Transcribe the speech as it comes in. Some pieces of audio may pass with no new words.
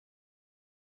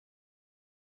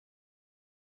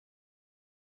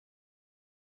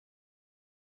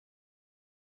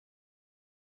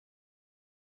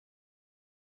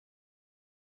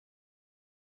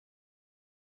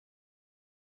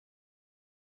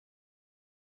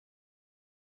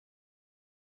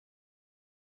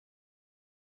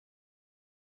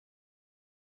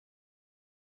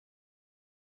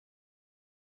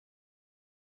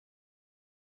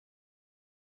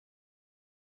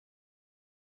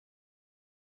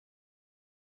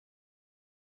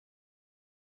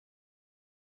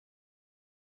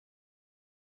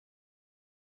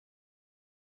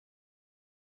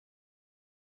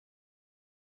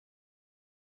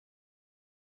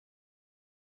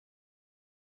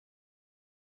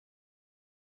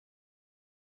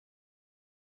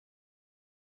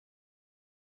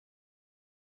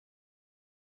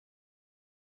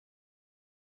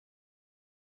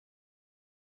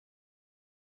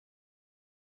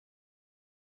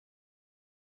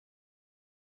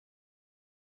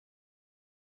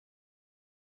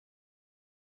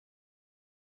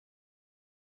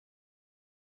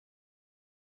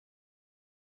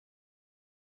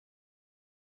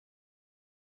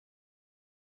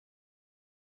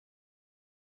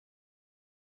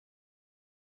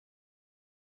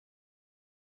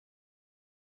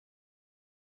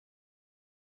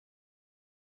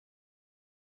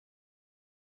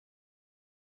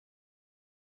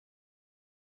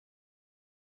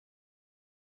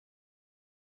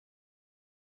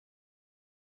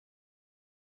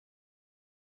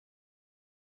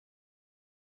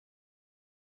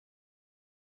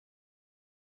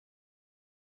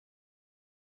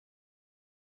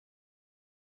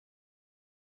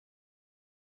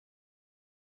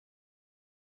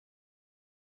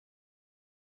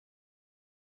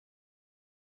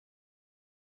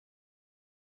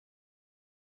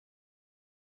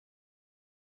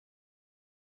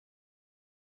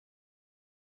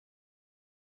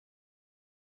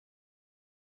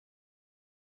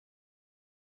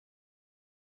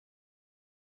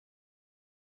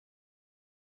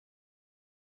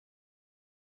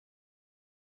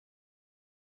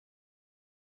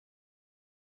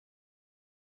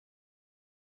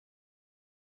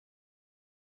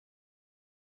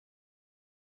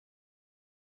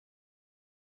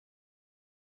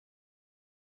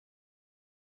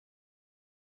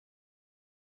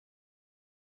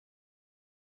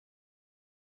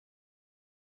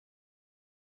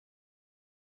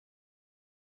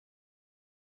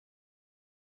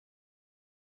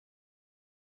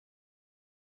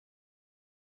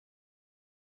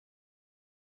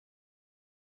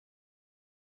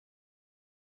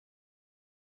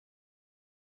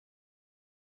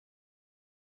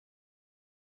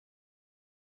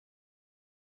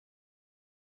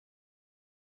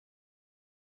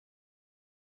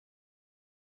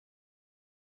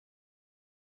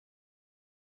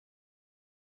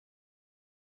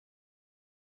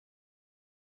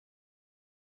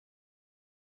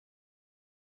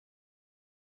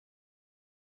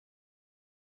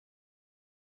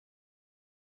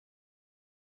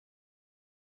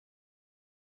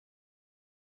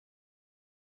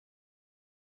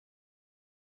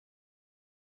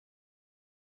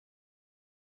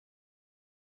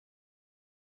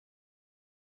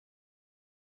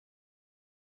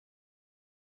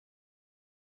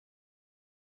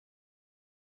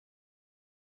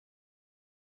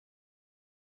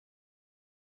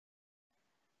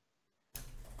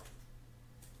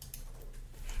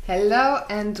Hello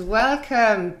and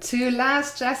welcome to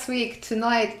Last Chess Week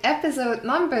tonight, episode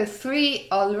number 3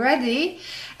 already.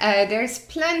 There's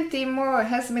plenty more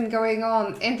has been going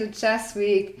on in the Chess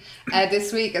Week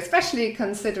this week, especially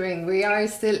considering we are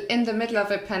still in the middle of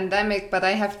a pandemic, but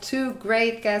I have two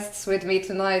great guests with me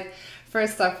tonight.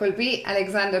 First up will be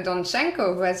Alexander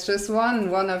Donchenko, who has just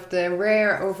won one of the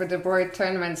rare over-the-board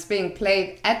tournaments being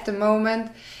played at the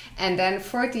moment. And then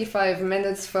 45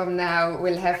 minutes from now,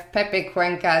 we'll have Pepe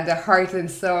Cuenca, the heart and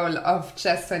soul of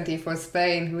Chess24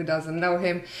 Spain, who doesn't know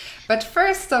him. But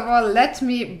first of all, let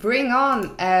me bring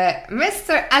on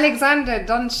Mr. Alexander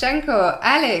Donchenko.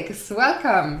 Alex,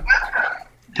 welcome.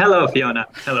 Hello, Fiona.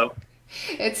 Hello.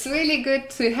 It's really good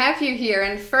to have you here.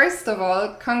 And first of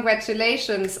all,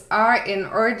 congratulations are in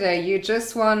order. You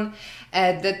just won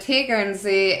the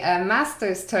Tegernsee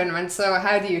Masters tournament. So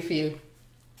how do you feel?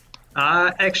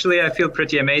 Actually, I feel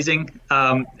pretty amazing.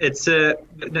 It's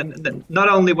not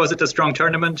only was it a strong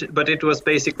tournament, but it was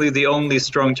basically the only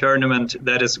strong tournament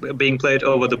that is being played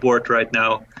over the board right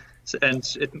now. And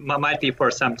it might be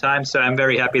for some time, so I'm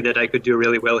very happy that I could do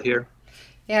really well here.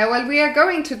 Yeah, well, we are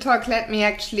going to talk. Let me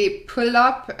actually pull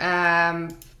up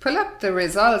the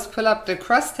results, pull up the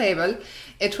cross table.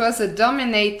 It was a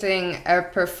dominating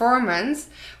performance.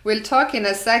 We'll talk in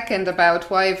a second about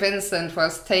why Vincent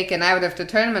was taken out of the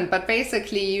tournament, but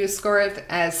basically you scored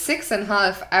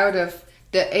 6.5 out of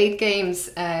the 8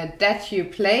 games that you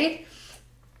played.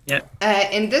 Yeah.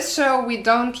 In this show, we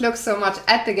don't look so much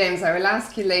at the games. I will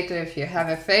ask you later if you have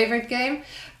a favorite game,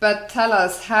 but tell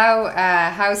us how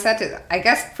I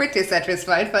guess pretty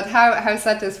satisfied, but how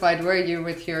satisfied were you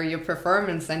with your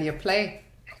performance and your play?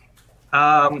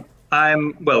 Obviously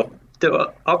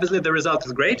the result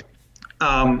is great.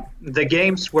 The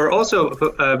games were also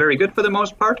very good for the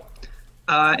most part.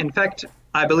 In fact,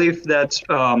 I believe that,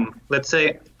 let's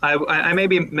say, I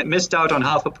maybe missed out on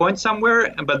half a point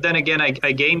somewhere, but then again,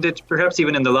 I gained it perhaps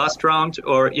even in the last round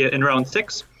or in round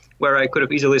 6, where I could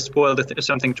have easily spoiled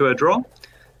something to a draw.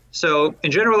 So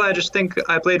in general, I just think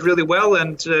I played really well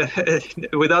and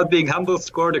without being humble,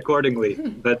 scored accordingly.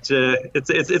 But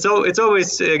it's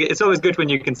always good when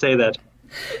you can say that.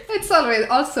 It's always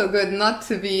also good not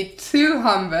to be too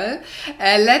humble.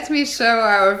 Let me show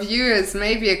our viewers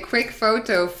maybe a quick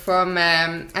photo from,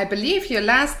 I believe, your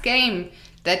last game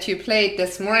that you played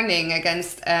this morning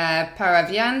against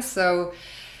Paravian. So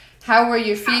how were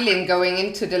you feeling going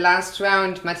into the last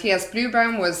round? Matthias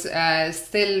Bluebaum was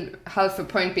still half a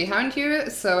point behind you.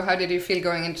 So how did you feel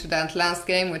going into that last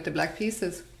game with the black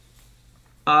pieces?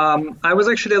 I was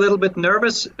actually a little bit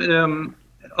nervous.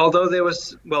 Although there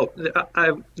was,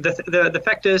 the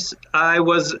fact is I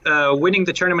was winning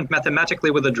the tournament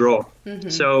mathematically with a draw. Mm-hmm.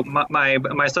 So my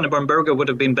Sonneborn Burger would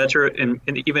have been better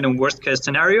even in worst case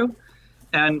scenario.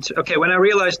 And okay, when I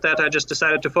realized that, I just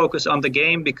decided to focus on the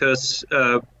game because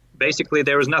basically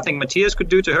there was nothing Matthias could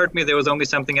do to hurt me. There was only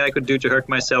something I could do to hurt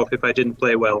myself if I didn't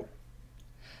play well.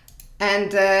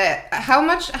 And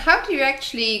how do you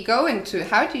actually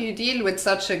how do you deal with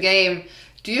such a game?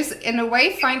 Do you, in a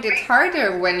way, find it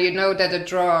harder when you know that a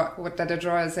draw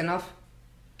is enough?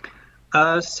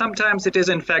 Sometimes it is,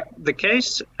 in fact, the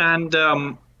case, and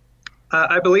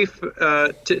I believe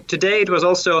today it was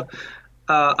also.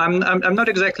 I'm not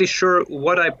exactly sure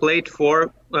what I played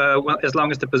for, as long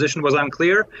as the position was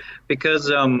unclear, because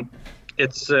I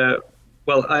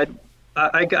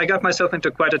got myself into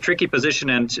quite a tricky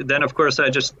position, and then of course I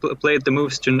just played the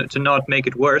moves to not make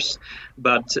it worse,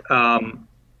 but.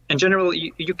 In general,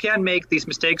 you can make these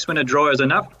mistakes when a draw is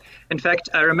enough. In fact,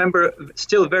 I remember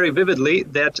still very vividly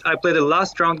that I played a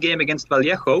last round game against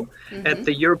Vallejo at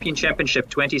the European Championship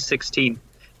 2016.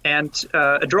 And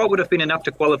a draw would have been enough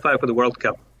to qualify for the World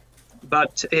Cup.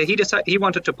 But he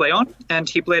wanted to play on, and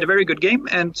he played a very good game.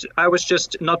 And I was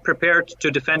just not prepared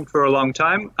to defend for a long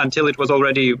time until it was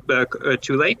already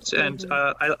too late. And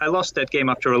I lost that game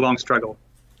after a long struggle.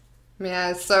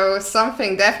 Yeah, so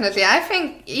something definitely, I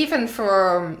think it's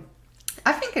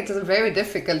a very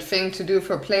difficult thing to do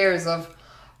for players of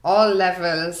all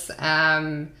levels.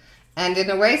 And in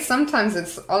a way, sometimes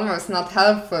it's almost not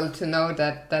helpful to know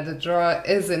that a draw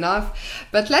is enough.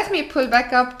 But let me pull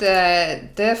back up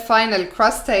the final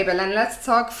cross table and let's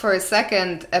talk for a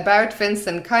second about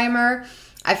Vincent Keimer.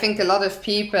 I think a lot of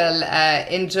people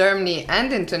in Germany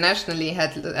and internationally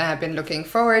had been looking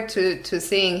forward to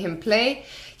seeing him play.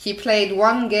 He played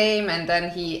one game and then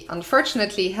he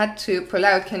unfortunately had to pull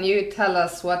out. Can you tell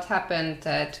us what happened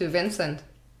to Vincent?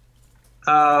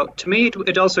 To me,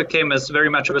 it also came as very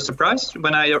much of a surprise.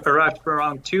 When I arrived for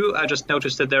round 2, I just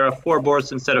noticed that there are 4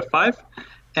 boards instead of 5.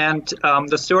 And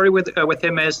the story with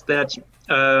him is that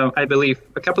I believe,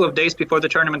 a couple of days before the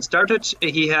tournament started,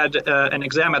 he had an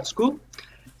exam at school.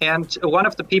 And one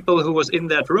of the people who was in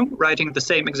that room writing the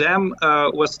same exam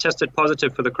was tested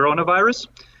positive for the coronavirus.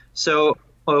 So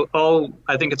all,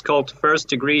 I think it's called first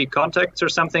degree contacts or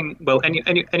something. Well,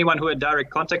 anyone who had direct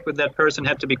contact with that person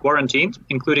had to be quarantined,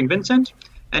 including Vincent.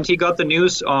 And he got the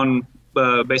news on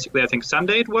basically, I think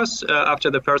Sunday it was,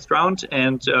 after the first round,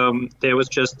 and there was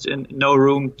just no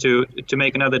room to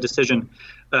make another decision.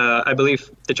 I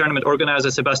believe the tournament organizer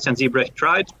Sebastian Siebrecht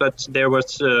tried, but there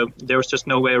was just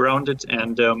no way around it,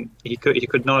 and he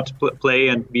could not play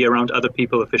and be around other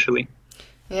people officially.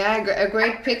 Yeah, a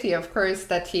great pity, of course,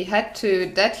 that he had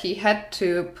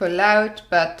to pull out.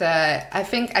 But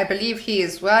I believe he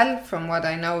is well. From what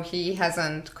I know, he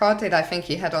hasn't caught it. I think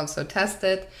he had also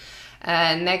tested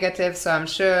negative, so I'm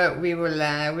sure we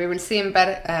will see him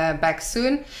back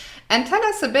soon. And tell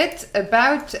us a bit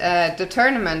about the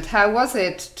tournament. How was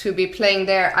it to be playing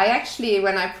there? I actually,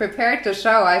 when I prepared the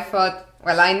show, I thought,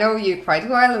 well, I know you quite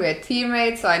well. We're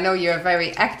teammates. So I know you're a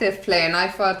very active player, and I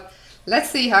thought, let's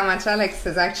see how much Alex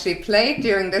has actually played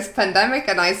during this pandemic.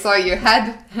 And I saw you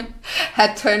had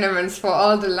tournaments for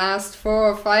all the last 4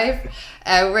 or 5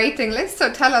 waiting lists.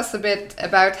 So tell us a bit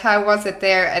about how was it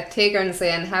there at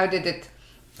Tegernsee, and how did it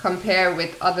compare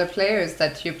with other players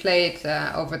that you played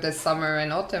over the summer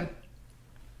and autumn?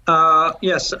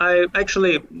 Yes, I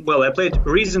played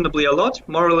reasonably a lot,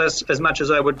 more or less as much as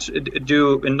I would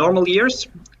do in normal years.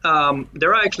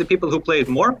 There are actually people who played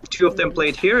more. 2 of them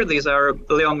played here. These are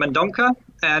Leon Mendonca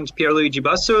and Pierluigi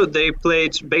Basso. They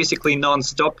played basically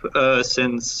non-stop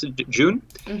since June.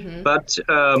 Mm-hmm. But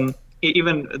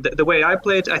even the way I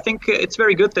played, I think it's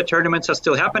very good that tournaments are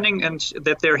still happening and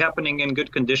that they're happening in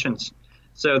good conditions.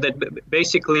 So that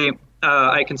basically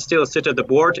I can still sit at the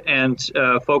board and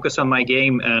focus on my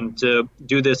game and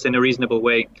do this in a reasonable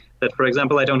way. That, for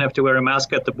example, I don't have to wear a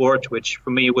mask at the board, which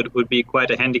for me would be quite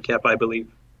a handicap, I believe.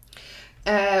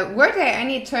 Were there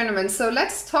any tournaments? So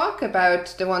let's talk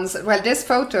about the ones. Well, this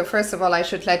photo, first of all, I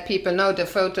should let people know the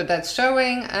photo that's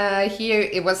showing here.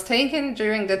 It was taken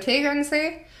during the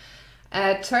Tegernsee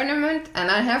tournament, and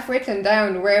I have written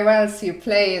down where else you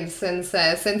played since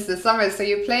the summer. So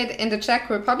you played in the Czech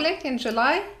Republic in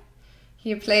July.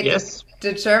 You played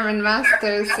the German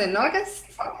Masters in August.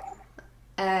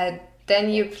 Then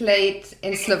you played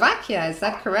in Slovakia, is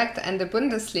that correct? And the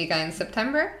Bundesliga in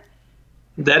September?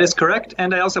 That is correct.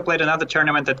 And I also played another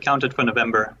tournament that counted for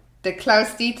November. The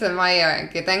Klaus-Dieter Meyer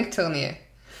Gedenkturnier.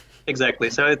 Exactly.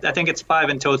 So I think it's 5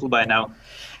 in total by now.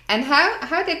 And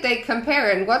how did they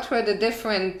compare, and what were the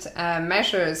different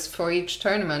measures for each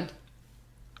tournament?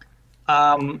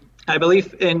 I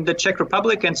believe in the Czech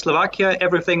Republic and Slovakia,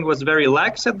 everything was very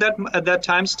lax at that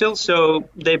time still. So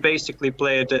they basically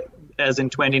played as in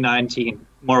 2019,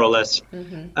 more or less,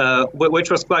 which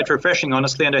was quite refreshing,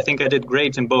 honestly. And I think I did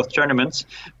great in both tournaments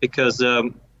because,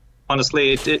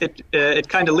 honestly, it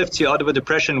kind of lifts you out of a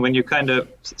depression when you kind of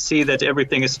see that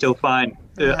everything is still fine.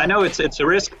 I know it's a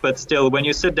risk, but still, when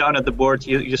you sit down at the board,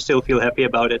 you still feel happy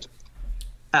about it.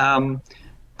 In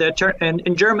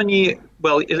Germany,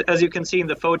 well, as you can see in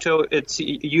the photo, it's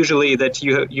usually that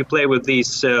you play with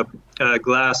these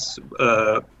glass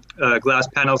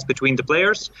panels between the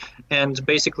players, and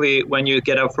basically when you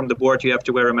get up from the board you have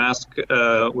to wear a mask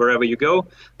wherever you go,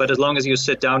 but as long as you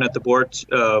sit down at the board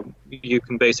you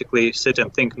can basically sit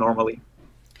and think normally.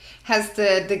 Has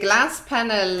the glass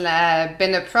panel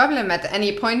been a problem at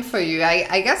any point for you?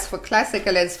 I guess for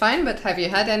classical it's fine, but have you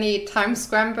had any time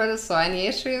scrambles or any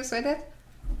issues with it?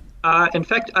 In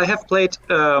fact, I have played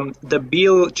the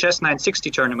Biel Chess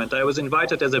 960 tournament. I was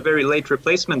invited as a very late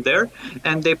replacement there,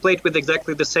 and they played with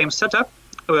exactly the same setup.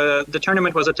 The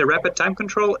tournament was at a rapid time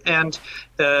control, and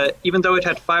even though it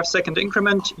had 5-second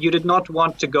increment, you did not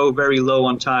want to go very low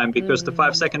on time because the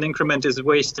 5-second increment is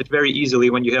wasted very easily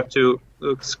when you have to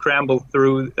scramble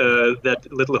through that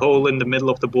little hole in the middle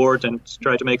of the board and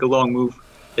try to make a long move.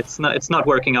 It's not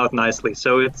working out nicely.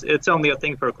 So it's only a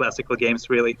thing for classical games,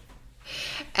 really.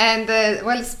 And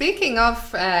well, speaking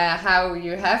of how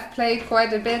you have played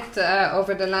quite a bit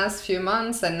over the last few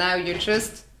months, and now you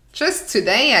just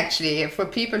today, actually, for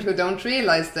people who don't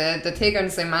realize, the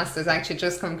Tegernsee Masters actually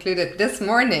just concluded this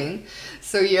morning,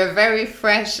 so you're a very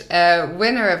fresh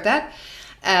winner of that.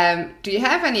 Do you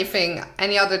have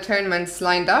any other tournaments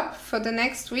lined up for the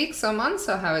next weeks or months,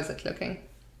 or how is it looking?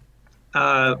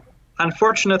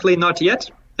 Unfortunately, not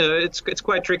yet. It's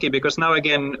quite tricky because now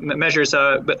again measures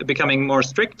are becoming more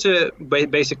strict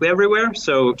basically everywhere.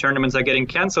 So tournaments are getting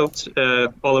cancelled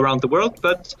all around the world.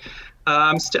 But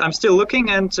I'm still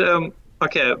looking, and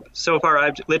okay, so far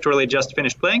I've literally just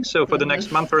finished playing. So for the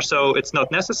next month or so, it's not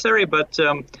necessary. But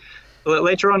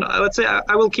later on, let's say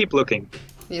I will keep looking.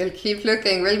 You'll keep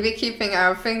looking. We'll be keeping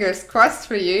our fingers crossed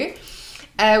for you.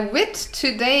 With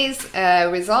today's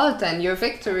result and your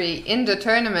victory in the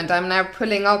tournament, I'm now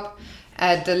pulling up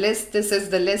the list. This is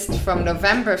the list from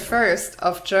November 1st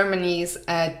of Germany's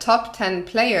top 10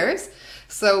 players.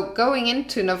 So going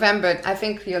into November, I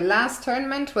think your last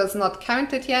tournament was not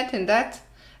counted yet in that.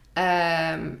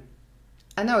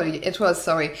 I know it was,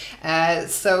 sorry.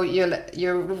 So you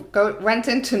went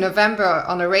into November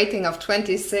on a rating of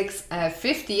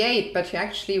 26.58, but you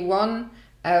actually won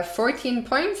 14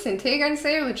 points in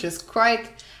Tegernsee, which is quite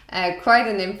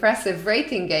an impressive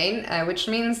rating gain, which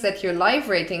means that your live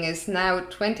rating is now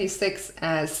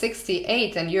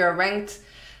 26.68, and you are ranked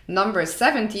number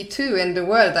 72 in the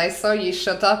world. I saw you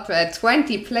shot up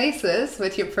 20 places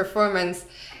with your performance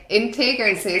in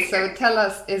Tegernsee. So tell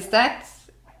us, is that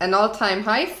an all-time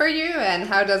high for you, and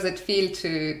how does it feel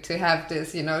to have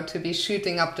this, to be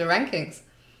shooting up the rankings?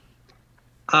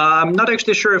 I'm not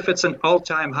actually sure if it's an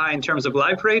all-time high in terms of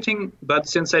live rating, but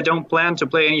since I don't plan to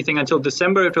play anything until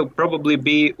December, it will probably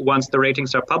be once the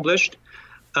ratings are published.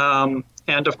 And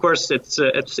of course, it's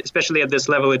especially at this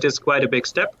level, it is quite a big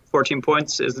step. 14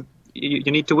 points is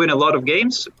you need to win a lot of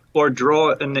games or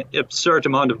draw an absurd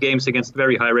amount of games against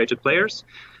very high-rated players.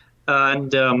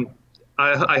 And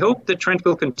I hope the trend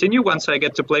will continue once I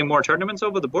get to play more tournaments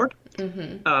over the board.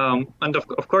 Mm-hmm. And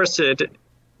of course,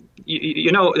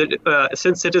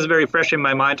 since it is very fresh in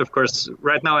my mind, of course,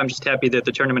 right now I'm just happy that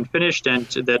the tournament finished and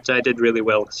that I did really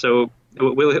well. So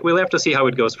we'll have to see how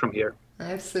it goes from here.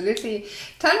 Absolutely.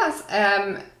 Tell us,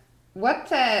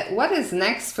 what is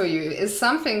next for you? Is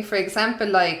something, for example,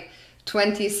 like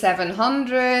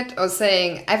 2700, or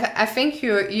saying, I think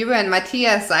you and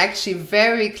Matthias are actually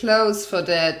very close for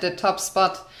the top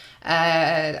spot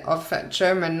of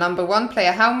German #1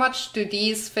 player. How much do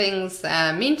these things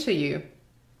mean to you?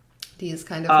 These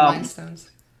kind of milestones?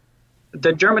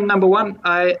 The German #1,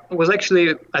 I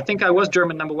think I was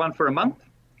German #1 for a month.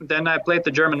 Then I played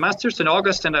the German Masters in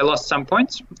August and I lost some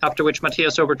points, after which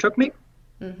Matthias overtook me.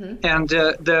 Mm-hmm. And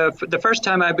the first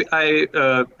time I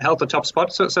held the top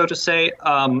spot, so to say,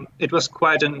 it was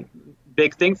quite a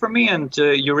big thing for me, and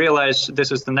you realize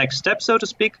this is the next step, so to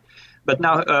speak. But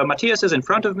now Matthias is in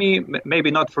front of me,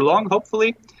 maybe not for long,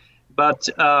 hopefully. But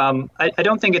I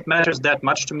don't think it matters that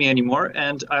much to me anymore,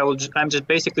 and I'm just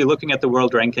basically looking at the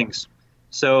world rankings.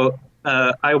 So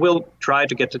I will try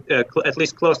to get to, at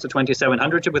least close to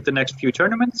 2700 with the next few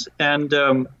tournaments, and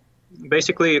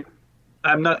basically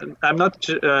I'm not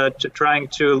trying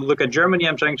to look at Germany.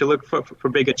 I'm trying to look for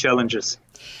bigger challenges.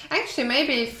 Actually,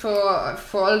 maybe for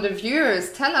all the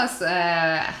viewers, tell us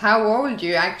how old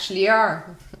you actually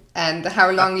are. And how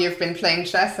long you've been playing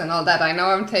chess and all that. I know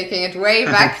I'm taking it way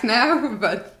back now,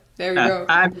 but there we go.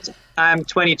 I'm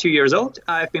 22 years old.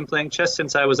 I've been playing chess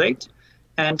since I was 8,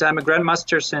 and I'm a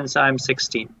grandmaster since I'm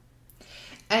 16.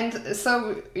 And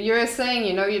so you're saying,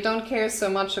 you don't care so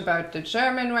much about the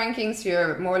German rankings,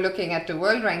 you're more looking at the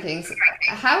world rankings.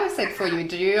 How is it for you?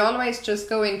 Do you always just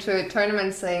go into a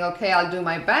tournament saying, okay, I'll do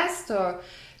my best, or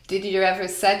did you ever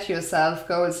set yourself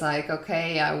goals like,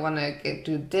 okay, I want to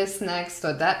do this next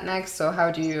or that next? So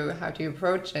how do you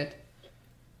approach it?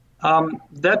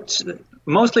 That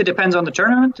mostly depends on the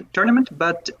tournament.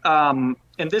 But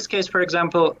in this case, for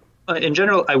example, in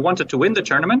general, I wanted to win the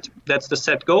tournament. That's the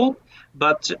set goal.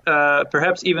 But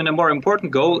perhaps even a more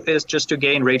important goal is just to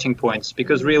gain rating points,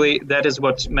 because really that is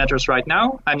what matters right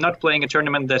now. I'm not playing a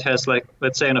tournament that has, like,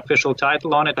 let's say, an official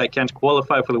title on it. I can't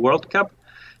qualify for the World Cup.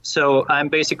 So I'm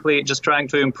basically just trying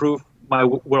to improve my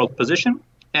world position,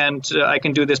 and I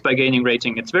can do this by gaining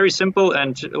rating. It's very simple,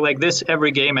 and like this, every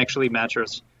game actually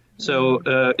matters. So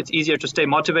it's easier to stay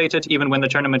motivated even when the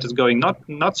tournament is going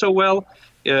not so well.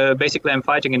 Basically, I'm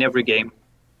fighting in every game.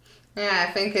 Yeah,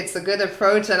 I think it's a good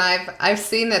approach, and I've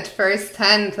seen it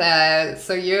firsthand.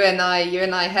 So you and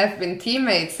I have been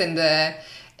teammates in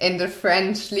the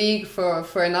French league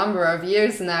for a number of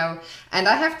years now. And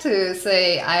I have to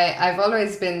say, I've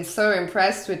always been so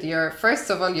impressed with first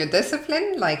of all, your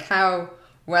discipline, like how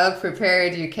well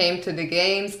prepared you came to the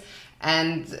games,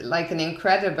 and like an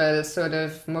incredible sort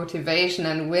of motivation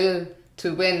and will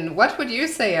to win. What would you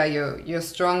say are your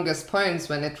strongest points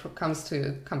when it comes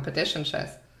to competition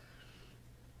chess?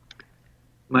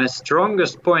 My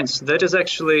strongest points, that is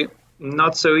actually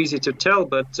not so easy to tell,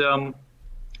 but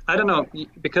I don't know,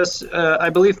 because I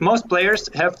believe most players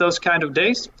have those kind of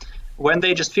days when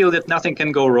they just feel that nothing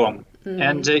can go wrong. Mm-hmm.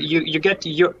 And you get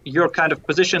your kind of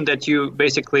position that you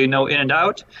basically know in and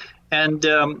out. And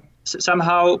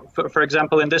somehow, for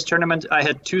example, in this tournament, I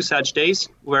had 2 such days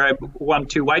where I won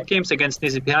 2 white games against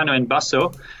Nisipiano and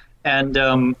Basso. And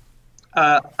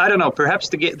I don't know. Perhaps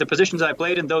the positions I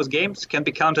played in those games can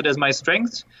be counted as my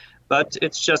strengths, but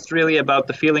it's just really about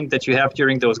the feeling that you have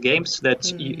during those games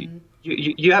that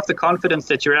you have the confidence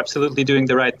that you're absolutely doing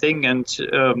the right thing. And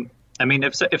I mean,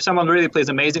 if someone really plays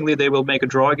amazingly, they will make a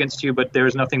draw against you, but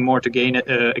there's nothing more to gain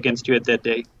against you at that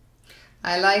day.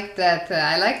 I like that.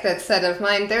 I like that set of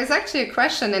mind. There's actually a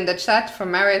question in the chat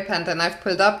from Maripant, and I've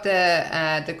pulled up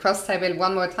the cross table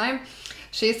one more time.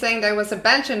 She's saying there was a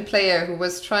Belgian player who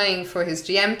was trying for his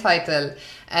GM title.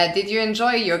 Did you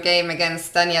enjoy your game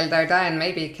against Daniel Darda?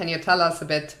 Maybe can you tell us a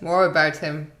bit more about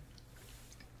him?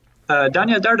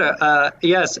 Daniel Darda,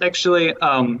 yes, actually.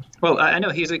 Well, I know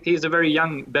he's a very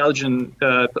young Belgian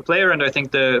player, and I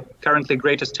think the currently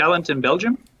greatest talent in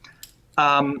Belgium.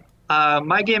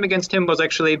 My game against him was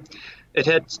actually, it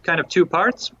had kind of two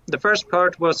parts. The first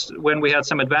part was when we had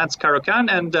some advanced Caro-Kann,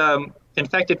 and in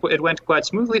fact, it went quite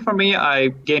smoothly for me. I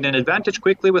gained an advantage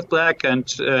quickly with black and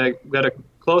got a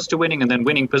close to winning and then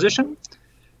winning position.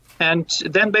 And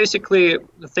then basically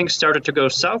things started to go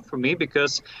south for me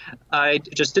because I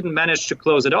just didn't manage to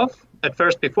close it off. At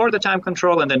first before the time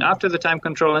control and then after the time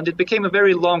control, and it became a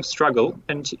very long struggle,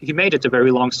 and he made it a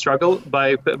very long struggle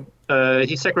by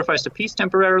he sacrificed a piece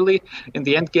temporarily in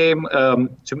the end game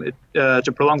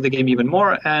to prolong the game even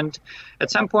more, and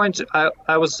at some point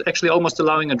I was actually almost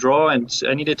allowing a draw, and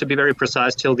I needed to be very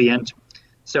precise till the end.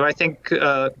 So I think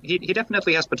he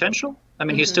definitely has potential. I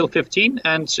mean, he's still 15,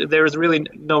 and there is really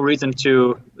no reason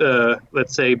to,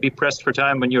 let's say, be pressed for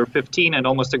time when you're 15 and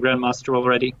almost a grandmaster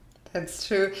already. That's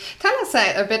true. Tell us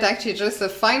a bit, actually, just a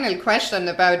final question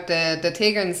about the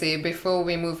Tegernsee before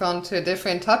we move on to a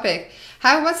different topic.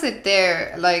 How was it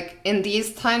there, like, in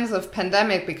these times of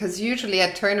pandemic? Because usually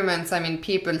at tournaments, I mean,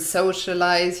 people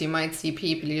socialize. You might see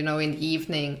people, you know, in the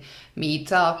evening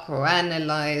meet up or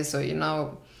analyze or, you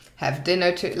know, have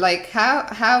dinner. Like,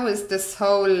 how is this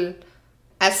whole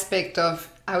aspect of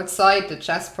outside the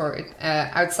chessboard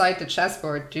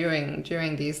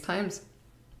during these times?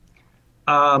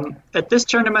 At this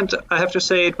tournament, I have to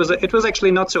say it was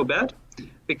actually not so bad,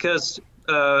 because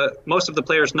most of the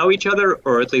players know each other,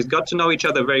 or at least got to know each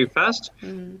other very fast.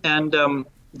 And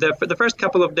for the first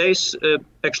couple of days,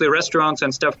 actually restaurants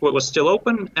and stuff was still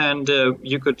open, and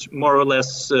you could more or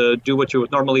less do what you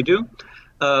would normally do.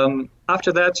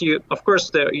 After that, of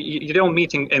course, you don't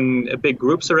meet in big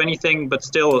groups or anything, but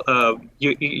still,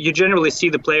 you generally see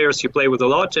the players you play with a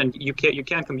lot, and you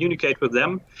can communicate with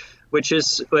them, which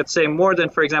is, let's say, more than,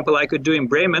 for example, I could do in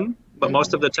Bremen, but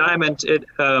most of the time. And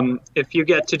if you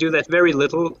get to do that very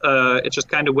little, it just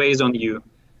kind of weighs on you,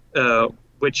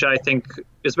 which I think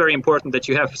is very important, that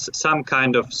you have some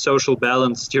kind of social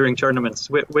balance during tournaments,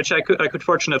 which I could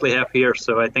fortunately have here.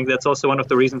 So I think that's also one of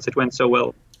the reasons it went so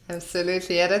well.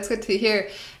 Absolutely. Yeah, that's good to hear.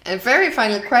 And very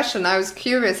final question. I was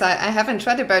curious. I haven't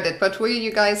read about it, but were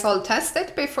you guys all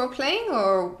tested before playing,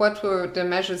 or what were the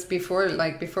measures before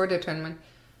the tournament?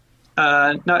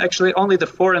 No, actually, only the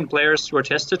foreign players were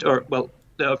tested, or, well,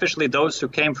 officially those who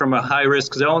came from a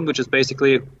high-risk zone, which is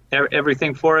basically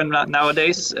everything foreign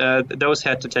nowadays, those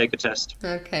had to take a test.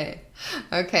 Okay,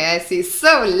 I see.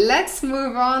 So let's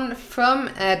move on from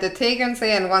the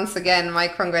Tegernsee, and once again, my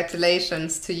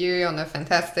congratulations to you on a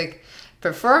fantastic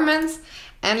performance.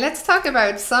 And let's talk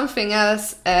about something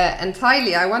else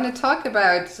entirely. I want to talk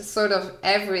about sort of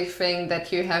everything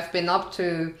that you have been up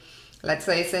to, let's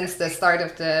say, since the start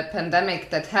of the pandemic,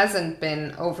 that hasn't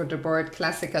been over-the-board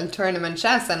classical tournament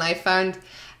chess. And I found,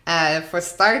 for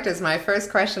starters, my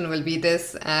first question will be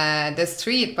this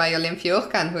tweet by Olympia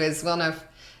Urkan, who is one of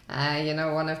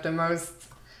the most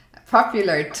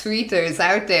popular tweeters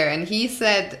out there. And he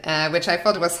said, which I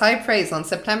thought was high praise, on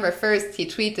September 1st, he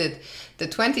tweeted, "The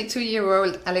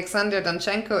 22-year-old Alexander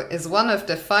Donchenko is one of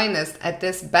the finest at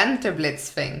this Banter Blitz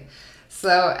thing."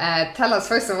 So tell us,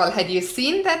 first of all, had you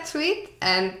seen that tweet?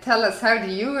 And tell us, how do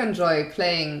you enjoy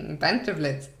playing Banter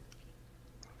Blitz?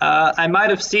 I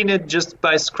might have seen it just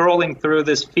by scrolling through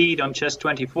this feed on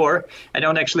Chess24. I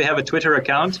don't actually have a Twitter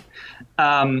account.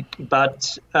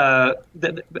 But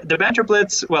the Banter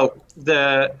Blitz, well,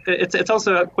 it's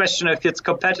also a question of if it's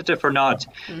competitive or not.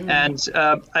 And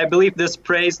I believe this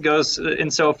praise goes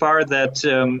insofar that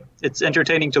it's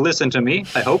entertaining to listen to me,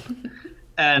 I hope.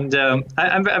 And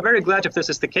I'm very glad if this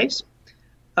is the case.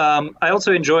 I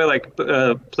also enjoy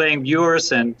playing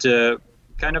viewers, and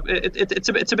kind of it's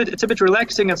a bit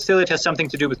relaxing, and still it has something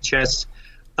to do with chess.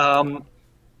 I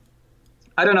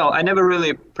don't know. I never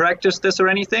really practiced this or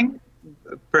anything.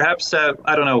 Perhaps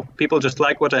I don't know. People just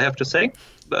like what I have to say.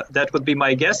 But that would be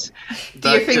my guess. Do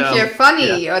you think you're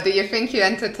funny, or do you think you're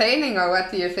entertaining, or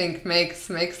what do you think makes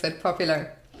it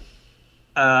popular?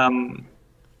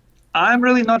 I'm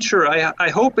really not sure. I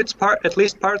hope it's at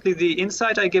least partly the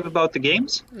insight I give about the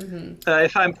games.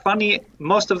 If I'm funny,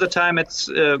 most of the time it's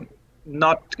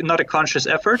not a conscious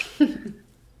effort.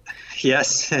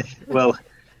 Yes, well,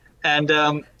 and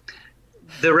the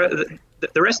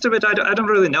rest of it I don't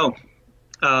really know.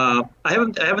 I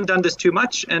haven't done this too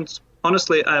much, and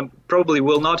honestly, I probably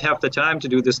will not have the time to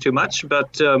do this too much.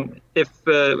 But if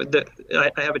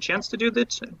I have a chance to do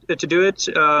it,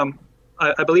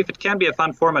 I believe it can be a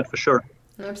fun format for sure.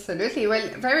 Absolutely. Well,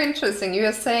 very interesting. You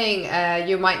were saying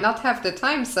you might not have the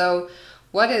time. So,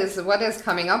 what is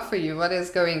coming up for you? What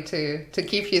is going to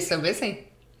keep you so busy?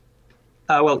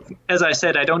 Well, as I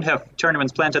said, I don't have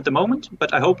tournaments planned at the moment,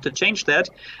 but I hope to change that.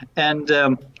 And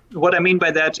what I mean by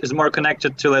that is more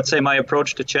connected to, let's say, my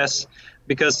approach to chess,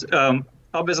 because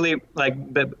obviously, like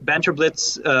Banter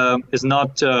Blitz is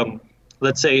not,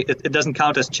 let's say, it doesn't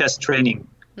count as chess training.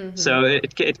 So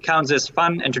it counts as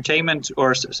fun, entertainment,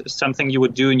 or something you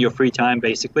would do in your free time,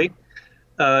 basically.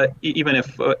 Even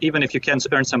if you can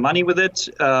earn some money with it,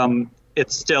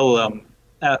 it's still.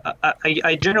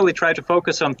 I generally try to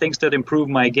focus on things that improve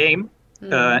my game.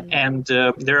 And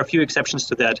there are a few exceptions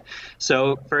to that.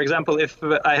 So, for example, if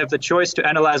I have the choice to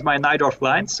analyze my Najdorf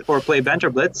lines or play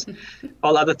Banter Blitz,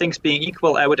 all other things being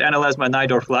equal, I would analyze my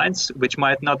Najdorf lines, which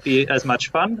might not be as much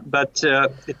fun, but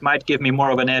it might give me more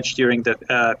of an edge during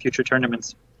the future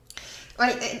tournaments.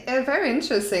 Well, very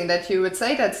interesting that you would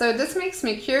say that. So this makes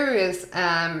me curious.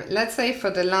 Let's say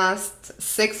for the last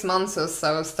 6 months or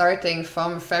so, starting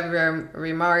from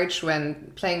February, March,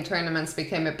 when playing tournaments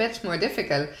became a bit more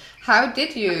difficult, how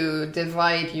did you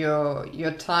divide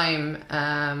your time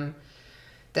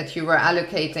that you were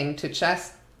allocating to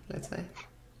chess, let's say?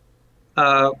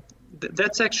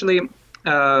 That's actually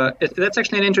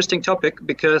an interesting topic,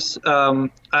 because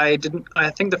I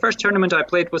think the first tournament I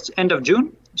played was end of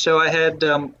June, so I had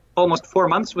almost 4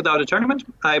 months without a tournament.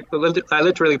 I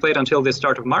literally played until the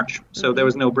start of March, so there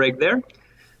was no break there.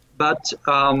 But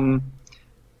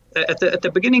at the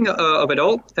beginning of it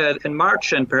all, in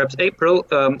March and perhaps April,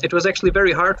 it was actually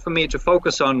very hard for me to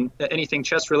focus on anything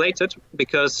chess related,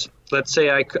 because let's say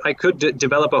I could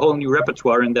develop a whole new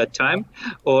repertoire in that time,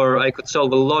 or I could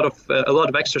solve a lot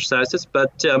of exercises,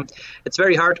 but it's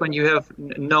very hard when you have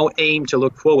no aim to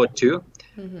look forward to.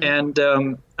 And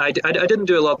I didn't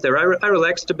do a lot there. I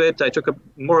relaxed a bit. I took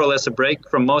more or less a break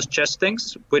from most chess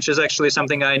things, which is actually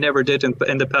something I never did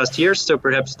in the past years, so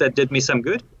perhaps that did me some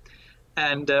good.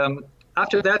 And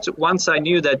after that, once I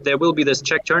knew that there will be this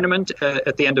Czech tournament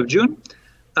at the end of June,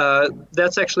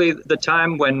 that's actually the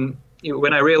time when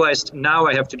I realized now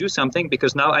I have to do something,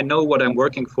 because now I know what I'm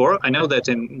working for. I know that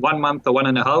in 1 month or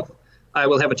 1.5, I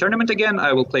will have a tournament again.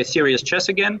 I will play serious chess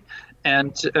again,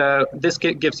 and this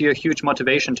gives you a huge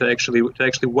motivation to actually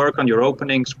work on your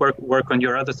openings, work on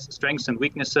your other strengths and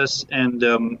weaknesses.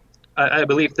 And I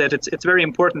believe that it's very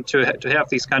important to have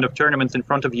these kind of tournaments in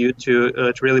front of you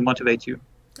to really motivate you.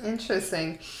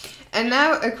 Interesting. And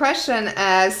now a question,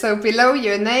 so below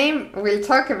your name, we'll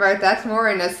talk about that more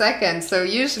in a second. So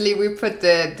usually we put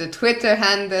the Twitter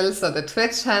handles or the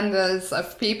Twitch handles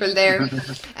of people there,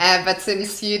 but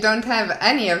since you don't have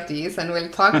any of these, and we'll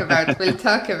talk about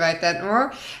that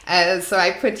more. So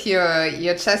I put your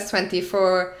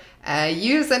Chess24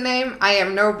 username. I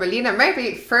am no Berliner.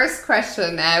 Maybe first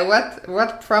question,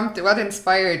 what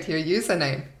inspired your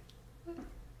username?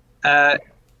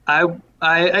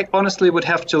 I honestly would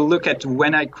have to look at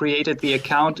when I created the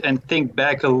account and think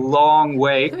back a long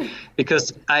way,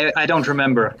 because I don't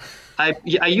remember.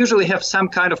 I usually have some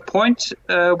kind of point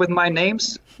with my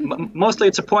names. Mostly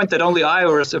it's a point that only I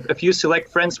or a few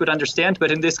select friends would understand,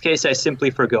 but in this case I simply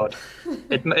forgot.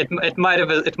 It might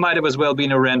have as well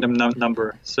been a random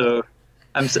number. So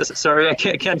I'm sorry, I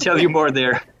can't tell you more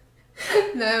there.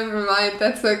 Never mind,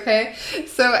 that's okay.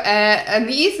 So an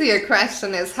easier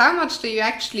question is, how much do you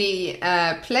actually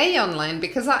play online?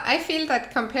 Because I feel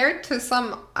that compared to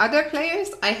some other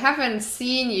players, I haven't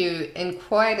seen you in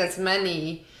quite as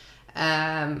many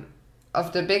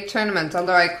of the big tournaments,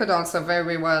 although I could also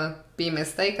very well be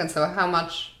mistaken. So how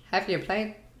much have you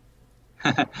played?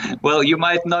 Well, you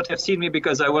might not have seen me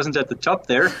because I wasn't at the top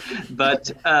there, but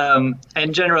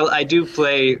in general, I do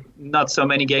play not so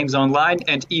many games online,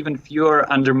 and even fewer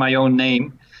under my own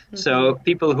name. Mm-hmm. So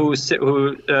people who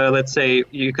let's say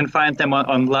you can find them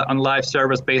on live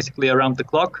servers basically around the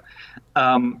clock.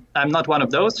 I'm not one of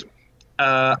those.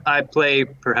 I play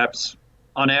perhaps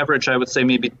on average, I would say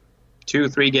maybe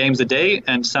 2-3 games a day,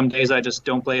 and some days I just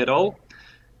don't play at all.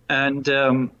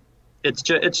 And it's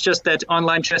just that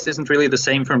online chess isn't really the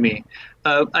same for me.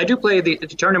 I do play the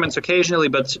tournaments occasionally,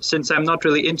 but since I'm not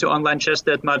really into online chess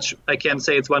that much, I can't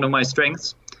say it's one of my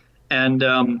strengths. And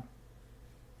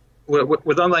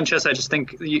with online chess, I just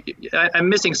think I'm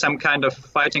missing some kind of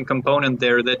fighting component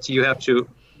there that you have to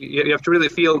really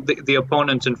feel the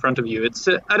opponent in front of you. It's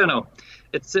I don't know,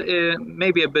 it's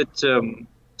maybe a bit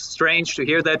strange to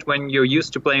hear that when you're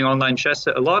used to playing online chess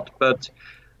a lot, but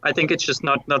I think it's just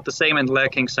not the same and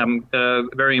lacking some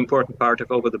very important part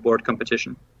of over the board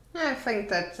competition. I think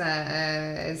that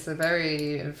is a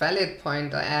very valid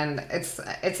point, and it's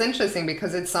interesting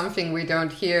because it's something we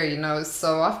don't hear,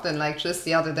 so often. Like just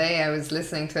the other day, I was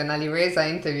listening to an Alireza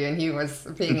interview, and he was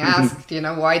being asked,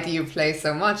 why do you play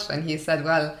so much? And he said,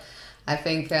 well, I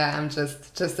think I'm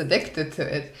just addicted to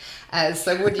it.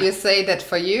 So would you say that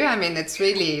for you? I mean,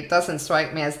 it doesn't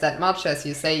strike me as that much, as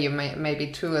you say. You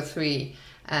maybe 2 or 3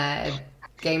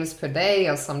 games per day,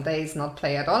 or some days not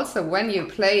play at all. So when you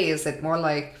play, is it more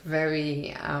like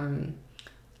very,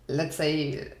 let's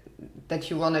say,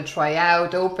 that you want to try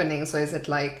out openings, or is it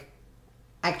like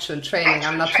actual training?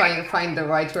 I'm not trying to find the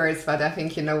right words, but I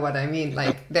think you know what I mean.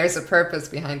 Like there's a purpose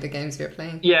behind the games you're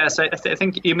playing. Yes, I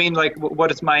think you mean like what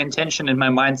is my intention and my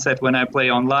mindset when I play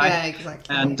online. Yeah,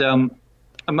 exactly. And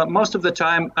most of the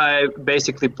time I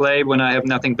basically play when I have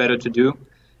nothing better to do.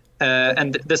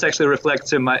 And this actually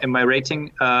reflects in my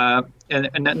rating.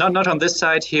 And not on this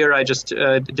side here. I just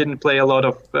didn't play a lot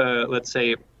of, let's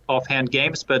say, offhand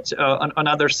games. But on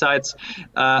other sides,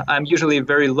 I'm usually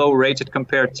very low rated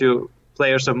compared to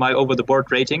players of my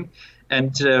over-the-board rating.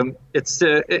 And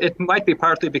it might be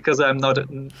partly because I'm not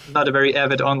a very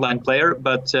avid online player,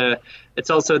 but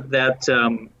it's also that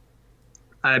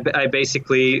I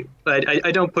basically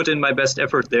don't put in my best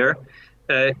effort there.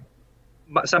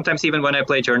 Sometimes even when I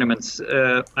play tournaments,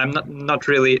 I'm not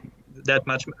really that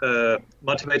much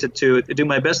motivated to do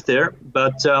my best there.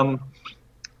 But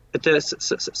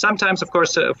sometimes, of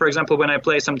course, for example, when I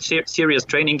play some serious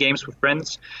training games with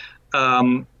friends,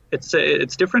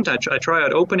 it's different. I try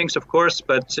out openings, of course,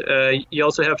 but you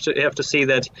also have to see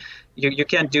that you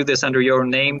can't do this under your own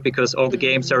name because all the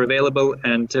games are available,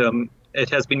 and it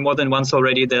has been more than once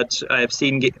already that I've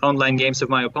seen online games of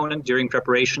my opponent during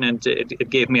preparation, and it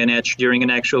gave me an edge during an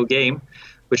actual game,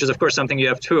 which is, of course, something you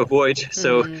have to avoid.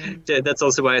 So that's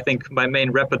also why I think my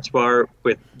main repertoire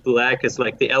with black is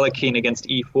like the Alekhine against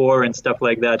e4 and stuff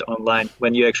like that online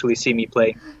when you actually see me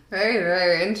play. Very,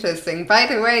 very interesting. By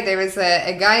the way, there is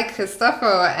a guy,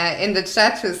 Christopher, in the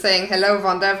chat who's saying, hello,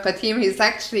 Vendevre team. He's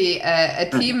actually a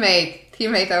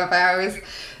teammate of ours.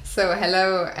 So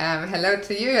hello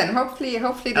to you, and hopefully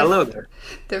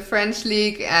the French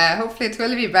League, hopefully it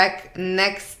will be back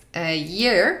next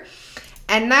year.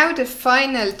 And now the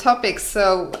final topic.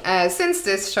 So since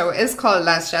this show is called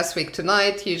Last Chess Week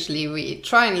Tonight, usually we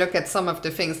try and look at some of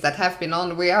the things that have been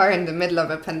on. We are in the middle of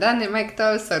a pandemic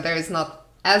though, so there is not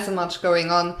as much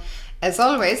going on as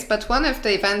always. But one of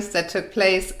the events that took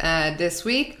place this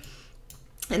week,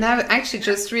 and I actually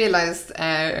just realized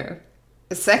a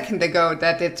second ago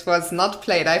that it was not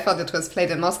played. I thought it was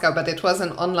played in Moscow, but it was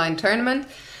an online tournament,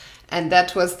 and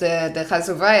that was the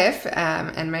Razuvaev,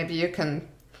 and maybe you can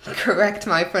correct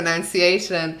my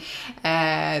pronunciation,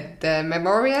 the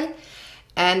memorial,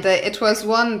 and it was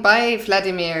won by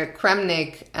Vladimir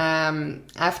Kramnik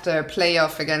after a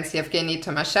playoff against Yevgeny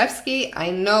Tomaszewski. I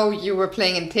know you were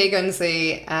playing in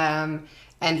Tegernsee,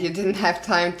 and you didn't have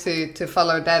time to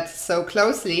follow that so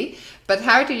closely. But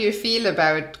how do you feel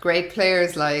about great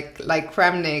players like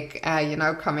Kramnik,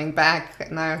 coming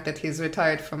back now that he's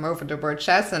retired from over-the-board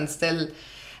chess and still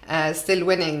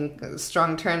winning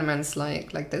strong tournaments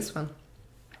like this one?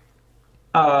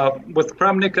 With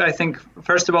Kramnik, I think,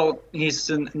 first of all, he's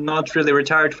not really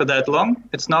retired for that long.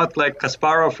 It's not like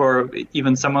Kasparov or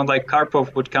even someone like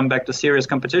Karpov would come back to serious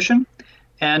competition.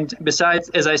 And besides,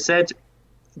 as I said,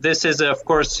 this is, of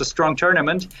course, a strong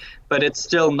tournament, but it's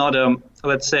still not a,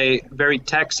 let's say, very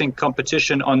taxing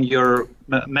competition on your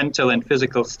mental and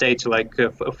physical state like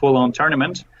a full-on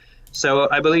tournament. So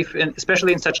I believe,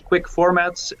 especially in such quick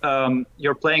formats,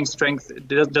 your playing strength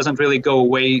doesn't really go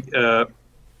away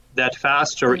that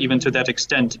fast or even to that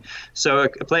extent. So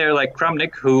a player like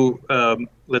Kramnik, who,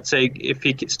 let's say, if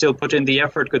he still put in the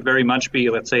effort, could very much be,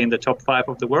 let's say, in the top 5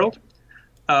 of the world.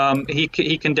 He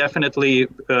can definitely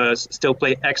still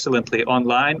play excellently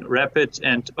online, rapid,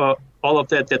 and all of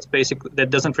that. That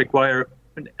doesn't require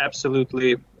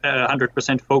absolutely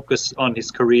 100% focus on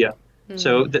his career.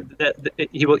 So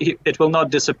it will not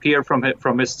disappear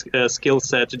from his skill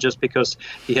set just because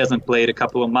he hasn't played a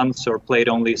couple of months or played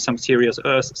only some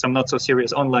not so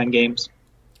serious online games.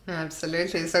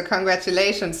 Absolutely. So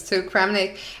congratulations to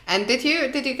Kramnik. And did you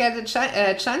get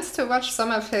a chance to watch some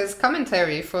of his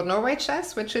commentary for Norway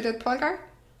Chess, which you did, Polgar?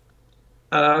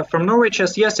 From Norway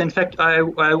Chess, yes. In fact, I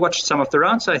watched some of the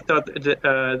rounds. I thought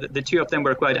the two of them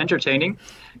were quite entertaining,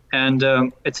 and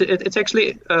it's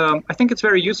actually I think it's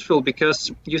very useful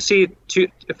because you see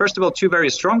first of all two very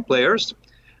strong players,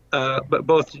 but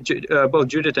both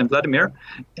Judith and Vladimir,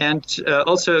 and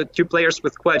also two players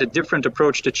with quite a different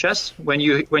approach to chess. When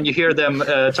you hear them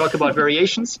talk about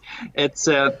variations, it's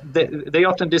they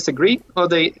often disagree, or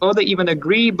they even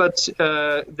agree, but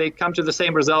they come to the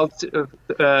same result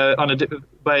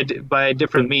by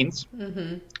different means.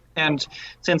 Mm-hmm. And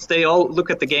since they all look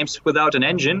at the games without an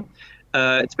engine,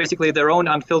 it's basically their own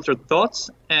unfiltered thoughts,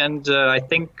 and I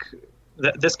think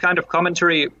this kind of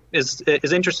commentary is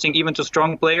interesting even to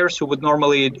strong players who would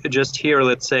normally just hear,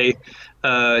 let's say,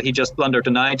 he just blundered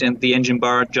a knight and the engine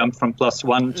bar jumped from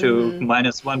 +1 to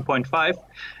minus 1.5.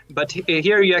 But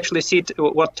here you actually see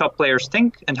what top players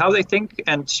think and how they think,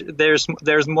 and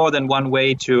there's more than one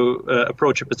way to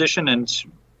approach a position, and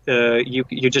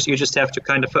you just have to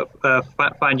kind of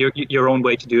find your own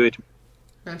way to do it.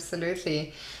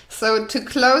 Absolutely. So to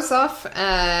close off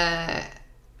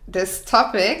this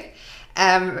topic,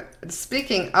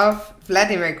 speaking of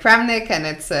Vladimir Kramnik, and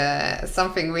it's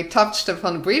something we touched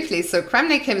upon briefly. So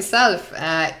Kramnik himself,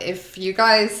 if you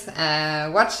guys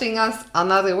watching us are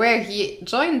not aware, he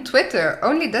joined Twitter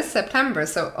only this September,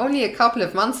 so only a couple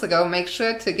of months ago. Make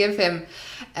sure to give him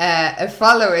a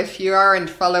follow if you aren't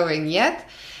following yet.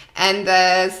 And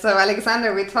so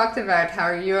Alexander, we talked about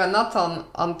how you are not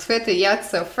on Twitter yet.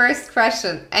 So first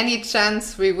question, any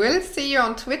chance we will see you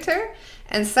on Twitter?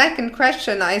 And second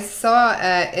question, I saw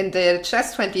in the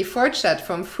Chess24 chat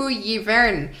from Fu Yi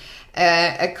Vern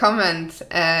a comment.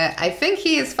 I think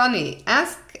he is funny.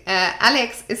 Ask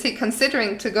Alex, is he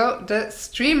considering to go the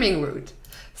streaming route?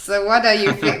 So what are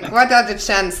you what are the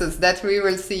chances that we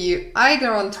will see you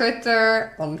either on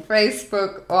Twitter, on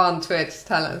Facebook, or on Twitch?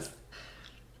 Tell us.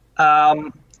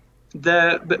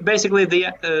 Basically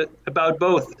about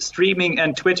both streaming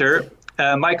and Twitter.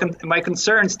 My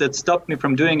concerns that stopped me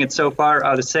from doing it so far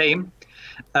are the same,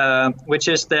 which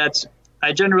is that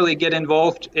I generally get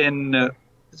involved in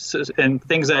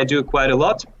things that I do quite a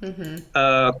lot,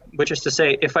 which is to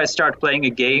say, if I start playing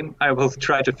a game, I will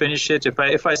try to finish it.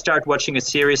 If I start watching a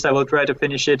series, I will try to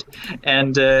finish it.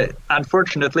 And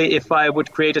unfortunately, if I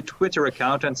would create a Twitter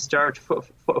account and start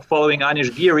following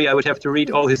Anish Giri, I would have to read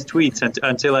all his tweets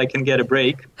until I can get a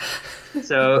break.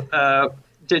 So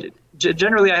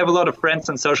generally, I have a lot of friends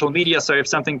on social media, so if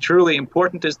something truly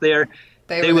important is there,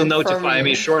 they will notify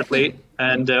me shortly.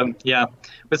 And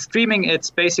with streaming, it's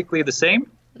basically the same.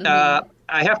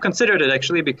 I have considered it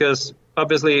actually because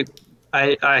obviously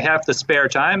I have the spare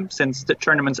time since the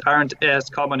tournaments aren't as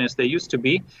common as they used to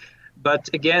be. But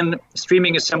again,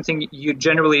 streaming is something you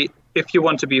generally, if you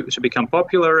want to become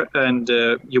popular and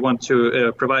you want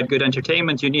to provide good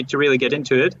entertainment, you need to really get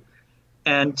into it.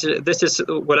 And this is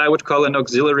what I would call an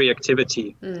auxiliary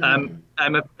activity.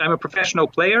 I'm a professional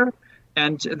player,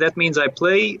 and that means I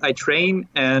play, I train,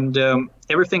 and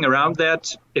everything around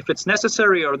that. If it's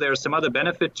necessary or there's some other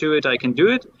benefit to it, I can do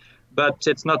it, but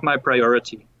it's not my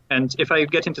priority. And if I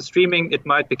get into streaming, it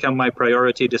might become my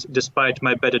priority despite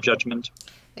my better judgment.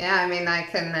 Yeah, I mean, I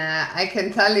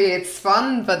can tell you it's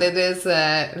fun, but it is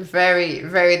very,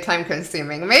 very time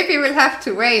consuming. Maybe we'll have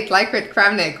to wait, like with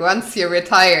Kramnik, once you're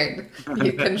retired,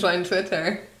 you can join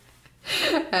Twitter.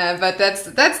 But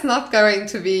that's not going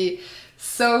to be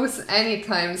so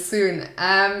anytime soon.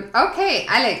 Okay,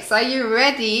 Alex, are you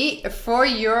ready for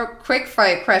your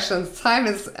quickfire questions? Time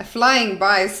is flying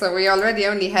by, so we already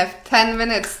only have 10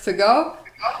 minutes to go.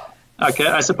 Okay,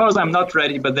 I suppose I'm not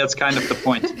ready, but that's kind of the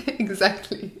point.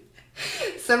 Exactly.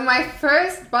 So my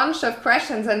first bunch of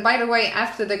questions, and by the way,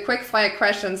 after the quickfire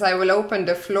questions, I will open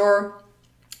the floor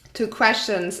to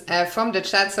questions from the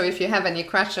chat. So if you have any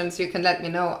questions, you can let me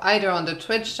know either on the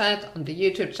Twitch chat, on the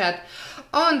YouTube chat,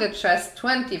 on the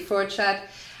Chess24 chat.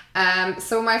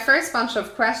 So my first bunch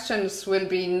of questions will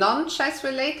be non-chess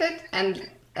related, and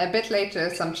a bit later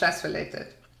some chess related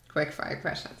quickfire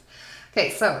questions.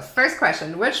 Okay, so first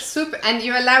question, and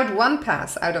you allowed one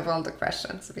pass out of all the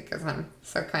questions because I'm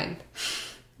so kind.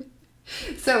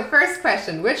 So first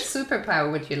question, which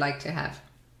superpower would you like to have?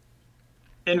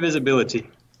 Invisibility.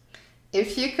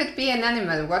 If you could be an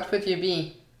animal, what would you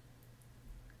be?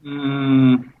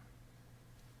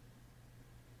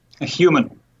 A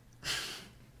human.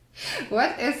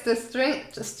 What is the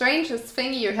strangest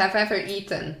thing you have ever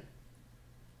eaten?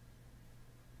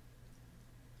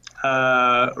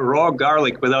 Raw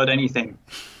garlic without anything.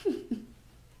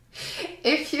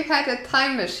 If you had a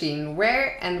time machine,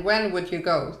 where and when would you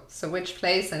go? So which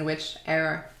place and which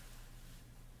era?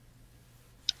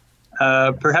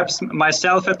 Perhaps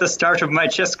myself at the start of my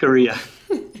chess career.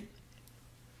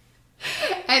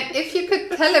 And if you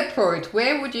could teleport,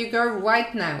 where would you go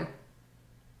right now?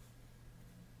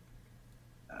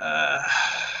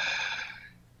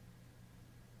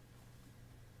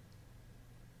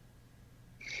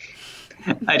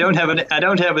 I don't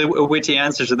have a witty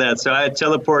answer to that, so I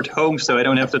teleport home so I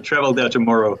don't have to travel there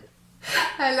tomorrow.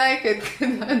 I like it.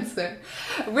 Good answer.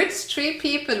 Which three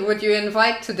people would you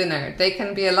invite to dinner? They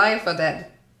can be alive or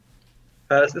dead.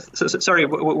 Sorry,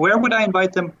 where would I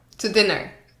invite them? To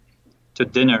dinner. To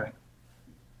dinner.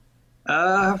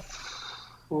 I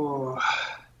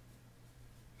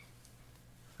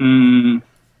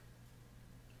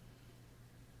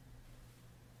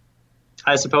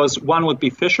suppose one would be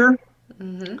Fisher.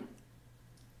 Mm-hmm.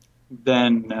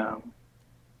 Then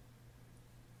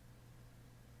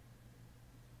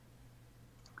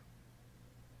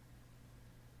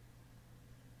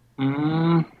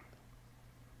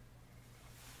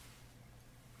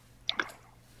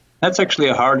that's actually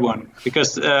a hard one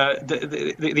because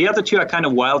the other two are kind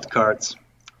of wild cards.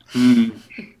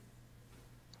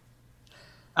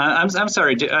 I'm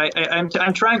sorry.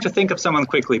 I'm trying to think of someone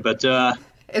quickly, but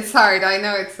it's hard. I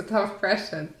know it's a tough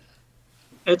question.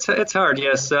 It's hard.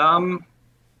 Yes.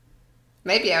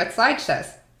 Maybe outside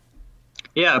chess.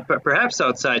 Yeah, perhaps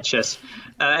outside chess.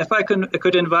 If I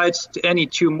could invite any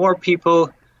two more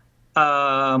people,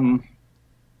 well,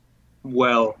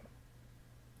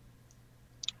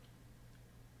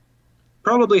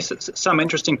 probably some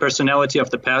interesting personality of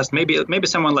the past. Maybe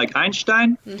someone like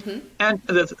Einstein. Mm-hmm. And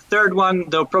the third one,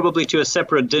 though, probably to a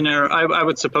separate dinner. I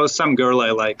would suppose some girl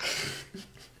I like.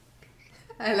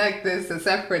 I like this, a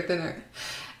separate dinner.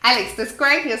 Alex,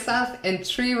 describe yourself in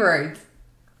 3 words.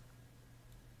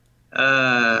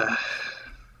 God,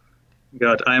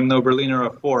 I am no Berliner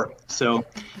of 4. So,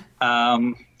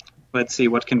 let's see,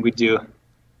 what can we do?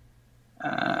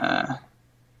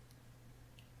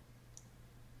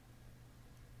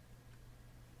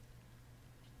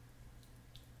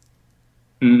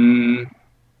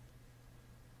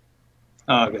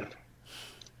 Oh, good.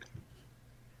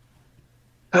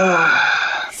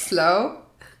 Slow.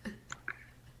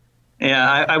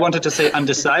 Yeah, I wanted to say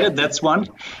undecided. That's one.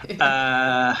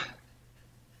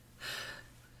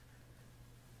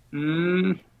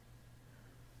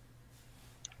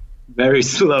 Very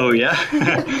slow, yeah.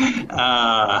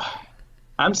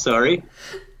 I'm sorry.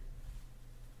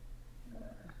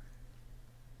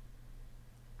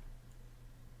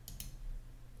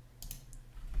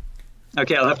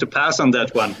 Okay, I'll have to pass on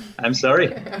that one. I'm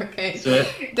sorry. Okay. So,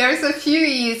 there's a few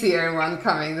easier one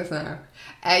coming this now.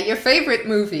 Your favorite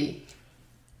movie?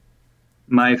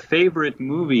 My favorite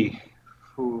movie?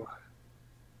 Ooh.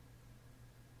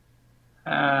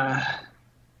 I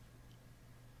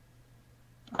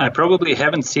probably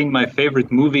haven't seen my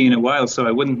favorite movie in a while, so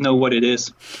I wouldn't know what it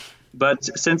is. But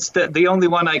since the only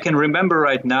one I can remember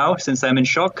right now, since I'm in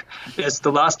shock, is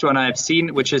the last one I've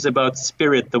seen, which is about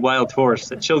Spirit, the Wild Horse,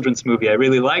 a children's movie I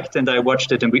really liked, and I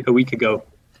watched it a week ago.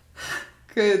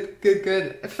 Good.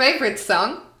 Favorite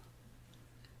song?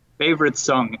 Favorite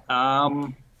song?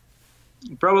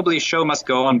 Probably Show Must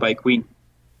Go On by Queen.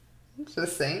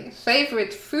 Interesting.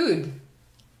 Favorite food?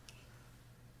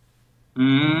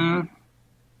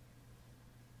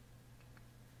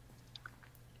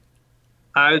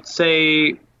 I would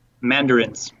say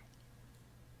mandarins.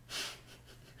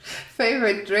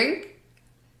 Favorite drink?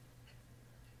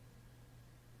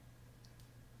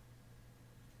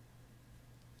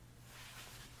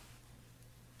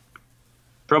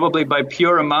 Probably by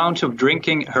pure amount of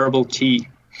drinking herbal tea.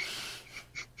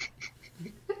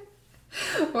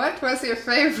 What was your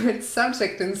favorite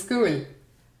subject in school?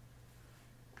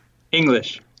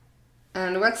 English.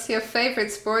 And what's your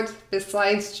favorite sport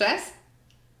besides chess?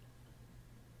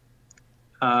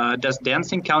 Does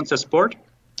dancing count as sport?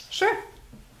 Sure.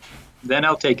 Then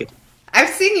I'll take it. I've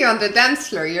seen you on the dance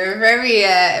floor. You're very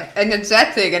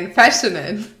energetic and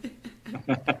passionate.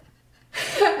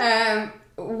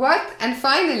 And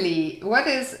finally, what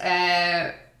is,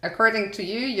 according to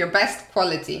you, your best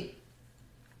quality?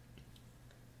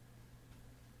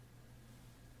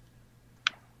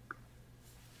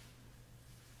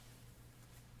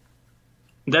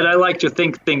 That I like to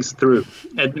think things through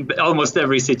at almost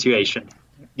every situation.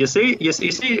 You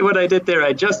see what I did there?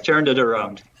 I just turned it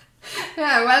around.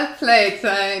 Yeah, well played.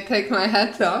 I take my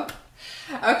hat off.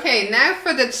 Okay, now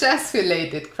for the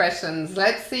chess-related questions.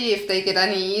 Let's see if they get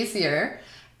any easier.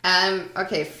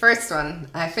 Okay, first one.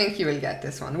 I think you will get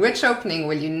this one. Which opening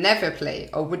will you never play,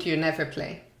 or would you never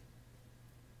play?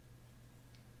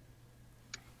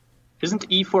 Isn't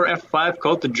E4 F5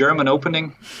 called the German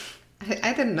opening?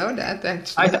 I didn't know that,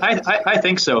 actually. I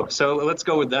think so. So let's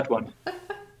go with that one.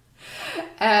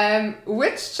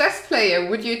 Which chess player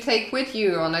would you take with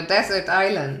you on a desert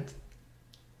island?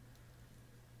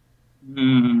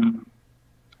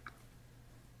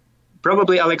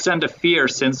 Probably Alexander Fier,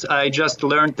 since I just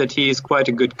learned that he is quite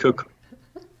a good cook.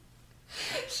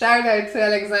 Shout out to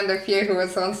Alexander Fier, who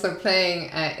was also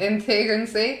playing in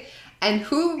Tegernsee. And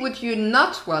who would you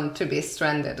not want to be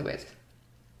stranded with?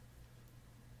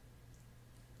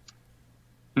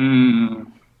 I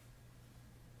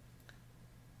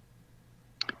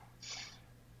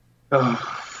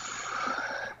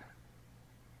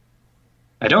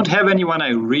don't have anyone I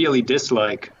really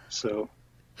dislike, so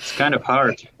it's kind of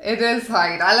hard. It is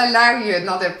hard. I'll allow you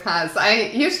another pass.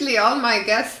 Usually all my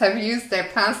guests have used their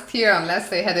past here unless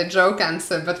they had a joke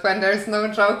answer, but when there's no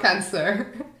joke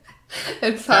answer,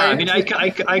 it's hard. I mean,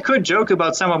 I could joke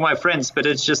about some of my friends, but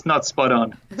it's just not spot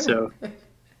on, so...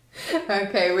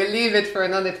 Okay, we'll leave it for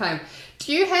another time.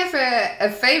 Do you have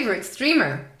a favorite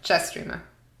streamer, chess streamer?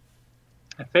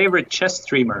 A favorite chess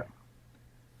streamer?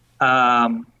 I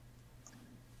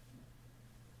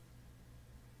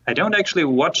don't actually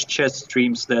watch chess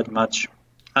streams that much.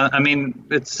 I mean,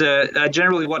 it's I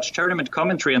generally watch tournament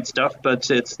commentary and stuff,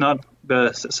 but it's not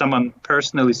someone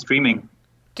personally streaming.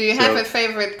 Do you have a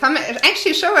favorite comment?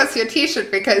 Actually, show us your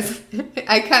T-shirt, because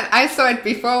I saw it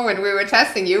before when we were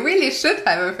testing. You really should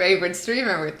have a favorite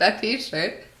streamer with that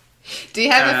T-shirt. Do you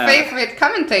have a favorite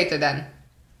commentator then?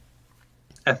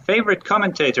 A favorite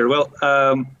commentator? Well,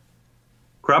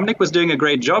 Kramnik was doing a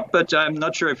great job, but I'm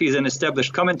not sure if he's an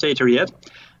established commentator yet.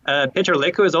 Peter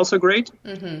Leko is also great,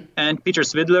 and Peter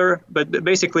Svidler, but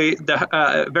basically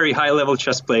the very high-level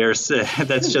chess players.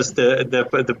 That's just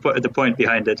the point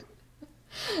behind it.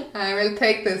 I will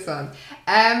take this on.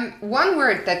 One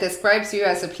word that describes you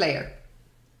as a player.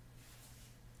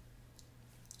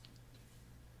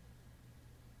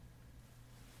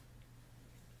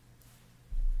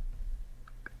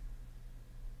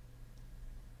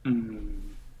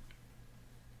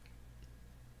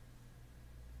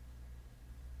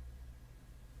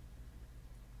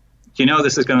 You know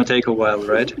this is going to take a while,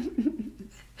 right?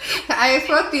 I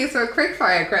thought these were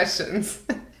quickfire questions.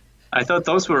 I thought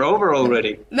those were over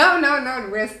already. No,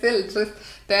 we're still just,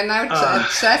 they're now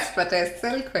chess, but they're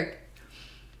still quick.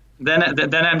 Then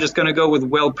I'm just going to go with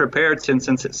well prepared, since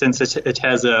it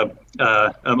has a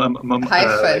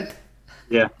hyphen.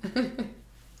 Yeah.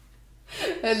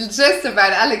 It's just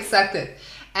about, I'll accept it.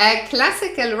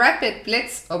 Classical, rapid,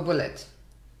 blitz, or bullet?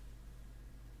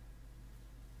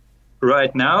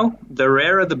 Right now, the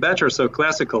rarer the better, so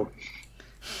classical.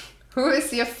 Who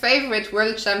is your favorite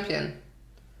world champion?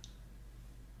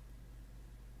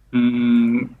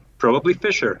 Probably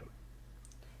Fischer.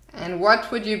 And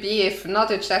what would you be if not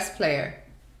a chess player?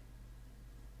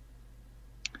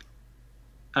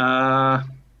 A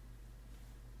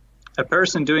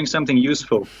person doing something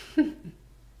useful.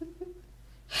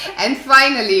 And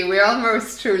finally, we're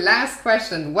almost through. Last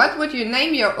question. What would you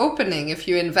name your opening if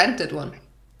you invented one?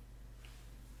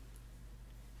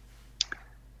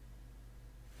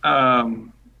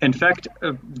 In fact,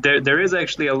 there is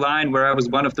actually a line where I was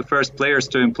one of the first players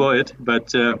to employ it,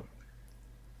 but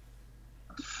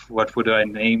what would I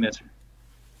name it?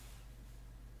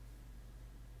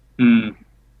 I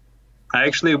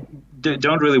actually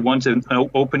don't really want an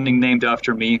opening named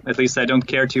after me. At least I don't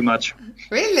care too much.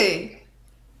 Really?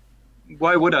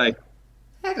 Why would I?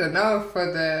 I don't know,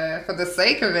 for the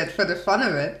sake of it, for the fun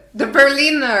of it. The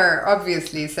Berliner,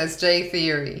 obviously, says J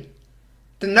Theory.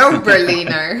 The no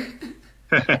Berliner.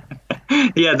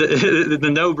 Yeah, the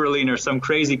no Berliner, some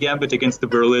crazy gambit against the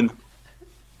Berlin.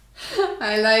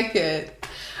 I like it.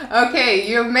 Okay,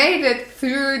 you made it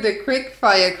through the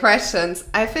quickfire questions.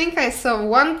 I think I saw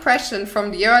one question from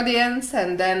the audience,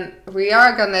 and then we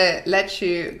are gonna let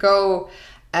you go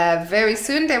very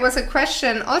soon. There was a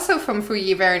question also from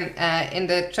Fuyi Vern in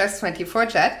the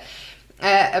Chess24 chat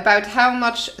about how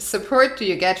much support do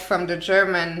you get from the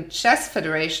German Chess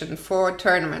Federation for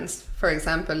tournaments, for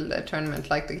example, a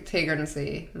tournament like the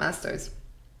Tegernsee Masters.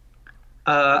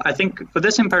 I think for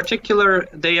this in particular,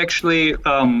 they actually,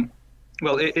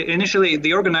 well, initially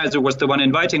the organizer was the one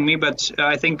inviting me, but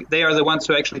I think they are the ones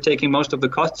who are actually taking most of the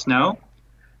costs now.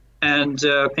 And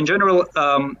in general,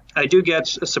 I do get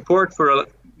support for,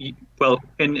 well,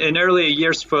 in earlier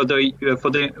years for the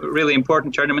really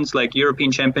important tournaments like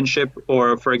European Championship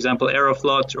or, for example,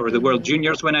 Aeroflot or the World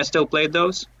Juniors when I still played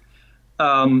those.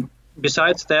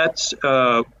 Besides that,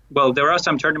 well, there are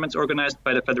some tournaments organized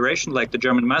by the Federation, like the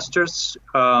German Masters.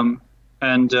 And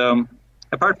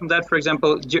apart from that, for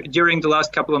example, during the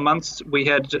last couple of months, we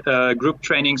had group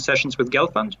training sessions with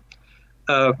Gelfand,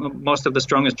 most of the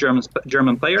strongest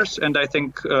German players, and I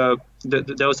think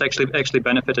those actually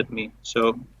benefited me.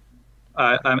 So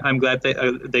I'm glad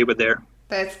they were there.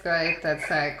 That's great. That's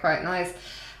quite nice.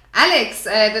 Alex,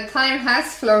 the time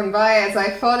has flown by as I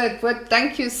thought it would.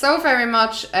 Thank you so very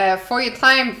much for your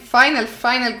time. Final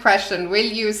question. Will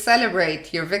you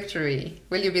celebrate your victory?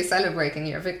 Will you be celebrating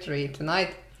your victory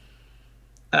tonight?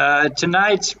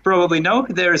 Tonight, probably no.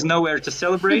 There is nowhere to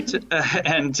celebrate,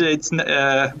 and it's.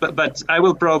 But I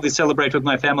will probably celebrate with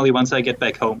my family once I get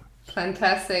back home.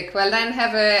 Fantastic. Well, then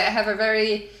have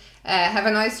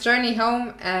a nice journey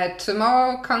home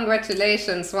tomorrow.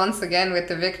 Congratulations once again with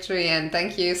the victory, and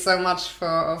thank you so much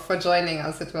for joining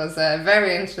us. It was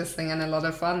very interesting and a lot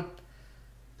of fun.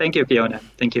 Thank you, Fiona.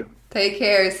 Thank you. Take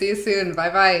care. See you soon.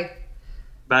 Bye-bye.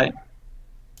 Bye.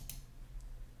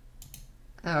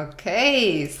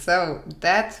 Okay, so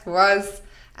that was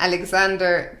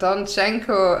Alexander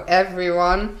Donchenko,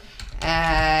 everyone.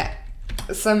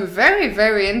 Some very,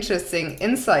 very interesting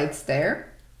insights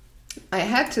there. I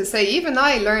had to say, even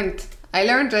I learned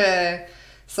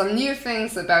some new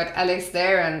things about Alex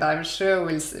there, and I'm sure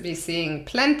we'll be seeing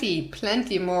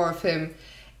plenty more of him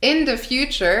in the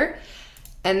future.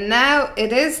 And now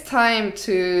it is time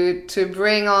to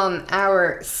bring on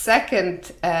our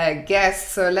second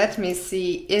guest. So let me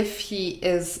see if he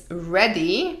is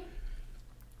ready.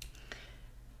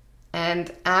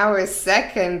 And our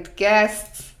second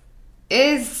guest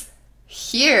is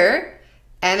here,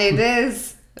 and it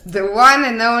is the one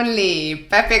and only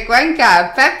Pepe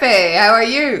Cuenca. Pepe, how are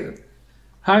you?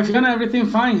 Hi Fiona, everything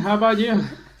fine. How about you?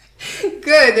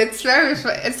 Good. It's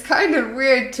kind of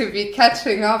weird to be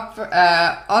catching up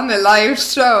on a live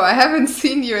show. I haven't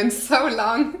seen you in so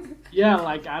long. Yeah,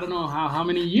 like I don't know how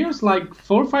many years, like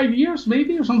 4 or 5 years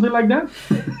maybe, or something like that.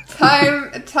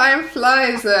 Time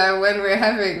flies when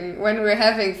we're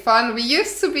having fun. We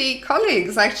used to be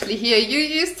colleagues actually here. You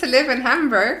used to live in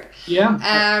Hamburg. Yeah.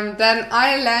 Then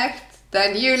I left.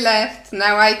 Then you left.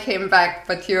 Now I came back.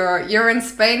 But you're in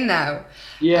Spain now.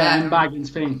 Yeah, I'm back in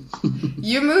Spain.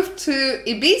 You moved to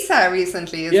Ibiza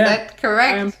recently, is that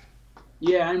correct?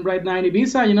 I'm right now in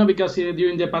Ibiza, because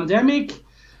during the pandemic,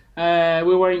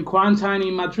 we were in quarantine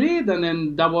in Madrid, and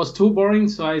then that was too boring,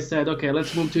 so I said, okay,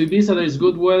 let's move to Ibiza. There's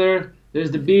good weather,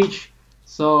 there's the beach,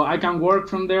 so I can work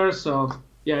from there. So,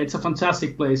 yeah, it's a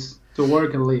fantastic place to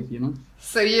work and live,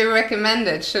 So you recommend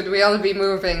it? Should we all be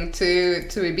moving to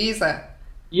Ibiza?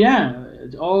 Yeah,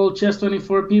 all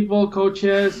Chess24 people,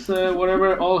 CoChess,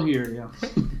 whatever, all here, yeah.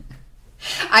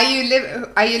 Are you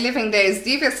living there? Is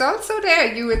Divis also there?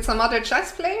 Are you with some other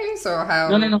chess players, or how?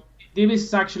 No. Divis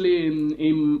is actually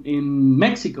in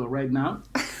Mexico right now,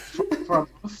 for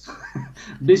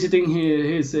visiting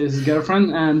his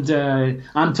girlfriend, and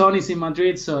Antoni's in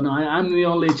Madrid. So no, I'm the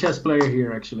only chess player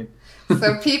here actually.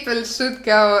 So people should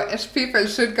go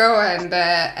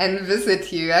and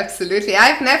visit you. Absolutely.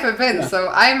 I've never been, so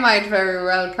I might very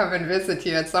well come and visit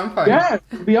you at some point. Yeah,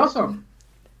 it'd be awesome.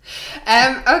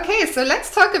 Okay, so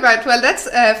let's talk about, that's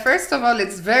first of all,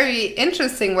 it's very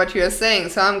interesting what you're saying.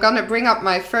 So I'm gonna bring up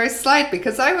my first slide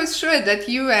because I was sure that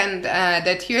you and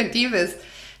Divis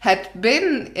had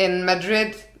been in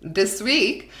Madrid this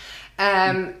week.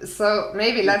 So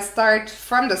maybe let's start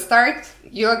from the start.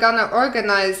 You're gonna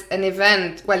organize an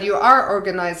event. Well, you are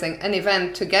organizing an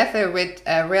event together with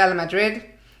Real Madrid.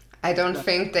 I don't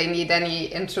think they need any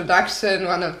introduction.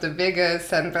 One of the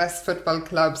biggest and best football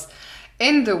clubs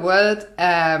in the world.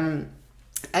 And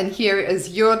here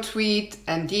is your tweet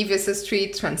and Divis's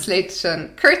tweet,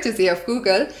 translation courtesy of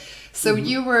Google. So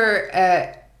you were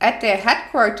at their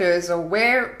headquarters, or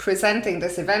where, presenting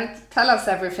this event. Tell us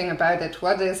everything about it.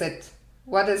 What is it?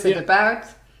 What is it about?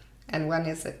 And when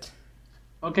is it?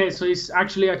 Okay, so it's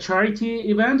actually a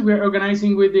charity event we're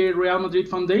organizing with the Real Madrid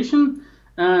Foundation.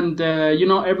 And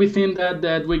everything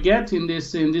that we get in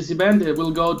this event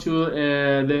will go to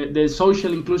the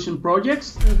social inclusion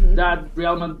projects that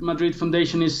Real Madrid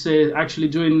Foundation is actually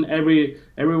doing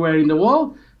everywhere in the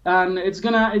world. And it's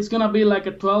gonna be like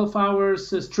a 12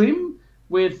 hours stream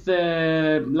with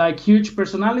like huge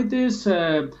personalities,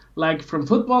 like from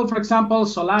football, for example,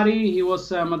 Solari. He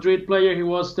was a Madrid player. He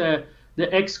was the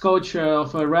ex-coach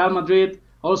of Real Madrid.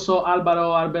 Also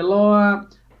Álvaro Arbeloa.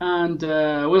 And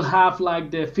we'll have like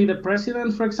the FIDE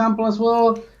president, for example, as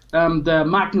well, the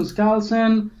Magnus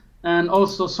Carlsen, and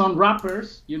also some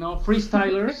rappers,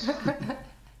 freestylers.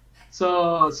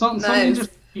 So some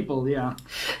interesting people, yeah.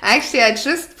 Actually, I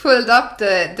just pulled up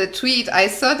the tweet. I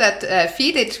saw that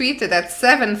FIDE tweeted at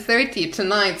 7:30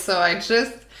 tonight, so I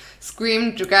just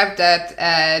grabbed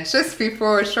that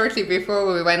shortly before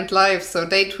we went live. So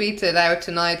they tweeted out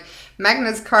tonight,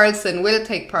 Magnus Carlsen will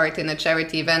take part in a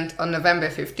charity event on November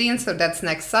 15th, so that's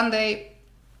next Sunday,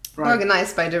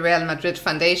 organized by the Real Madrid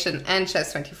Foundation and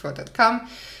chess24.com.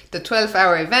 The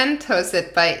 12-hour event,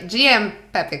 hosted by GM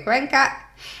Pepe Cuenca,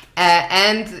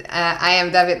 and I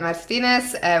am David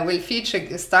Martinez, will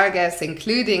feature star guests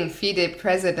including FIDE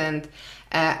President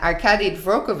Arkady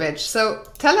Dvorkovich. So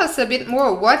tell us a bit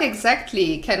more, what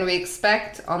exactly can we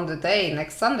expect on the day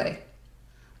next Sunday?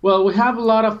 Well, we have a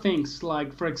lot of things,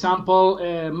 like, for example,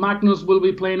 Magnus will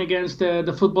be playing against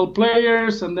the football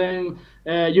players, and then,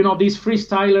 these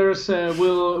freestylers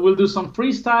will do some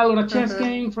freestyle on a chess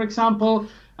game, for example,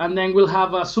 and then we'll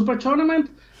have a super tournament.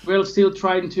 We're still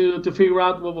trying to figure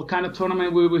out what kind of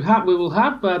tournament we will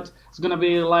have, but it's going to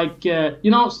be like,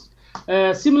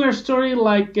 a similar story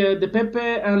like the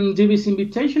Pepe and Divis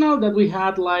Invitational that we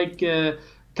had like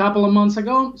couple of months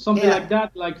ago, something like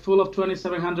that, like full of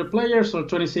 2,700 players or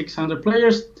 2,600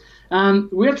 players. And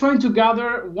we're trying to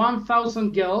gather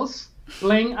 1,000 girls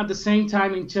playing at the same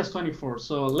time in Chess24.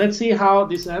 So let's see how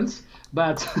this ends.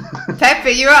 But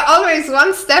Pepe, you are always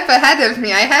one step ahead of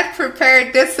me. I had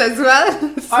prepared this as well.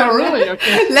 So oh, really?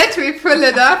 Okay. Let me pull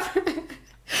it up.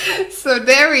 So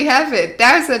there we have it,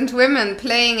 1,000 women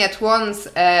playing at once,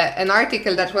 an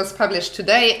article that was published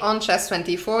today on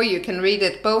Chess24. You can read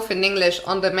it both in English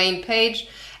on the main page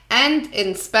and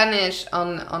in Spanish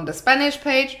on the Spanish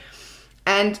page.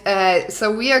 And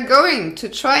so we are going to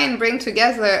try and bring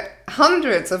together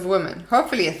hundreds of women,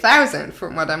 hopefully 1,000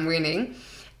 from what I'm reading.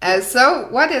 So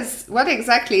what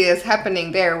exactly is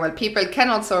happening there? Well, people can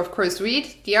also, of course,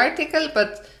 read the article,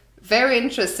 but very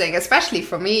interesting, especially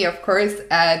for me, of course,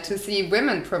 to see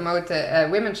women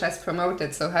chess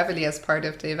promoted so heavily as part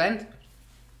of the event.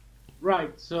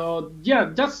 Right. So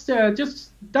yeah, that's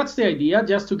the idea,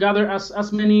 just to gather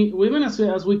as many women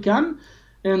as we can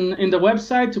in the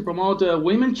website to promote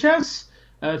women chess.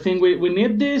 I think we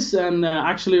need this, and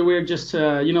actually we're just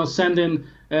sending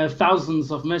thousands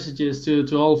of messages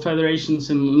to all federations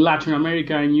in Latin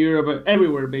America and Europe,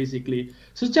 everywhere basically.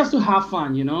 So it's just to have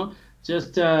fun,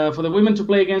 just for the women to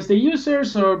play against the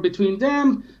users or between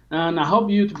them, and I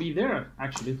hope you to be there,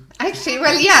 actually.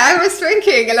 Well, yeah, I was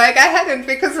thinking, like, I hadn't,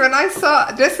 because when I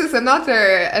saw, this is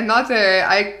another,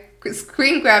 I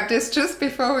screen grabbed this just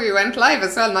before we went live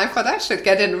as well, and I thought I should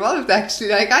get involved, actually,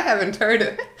 like, I haven't heard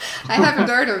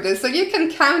of this, so you can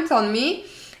count on me.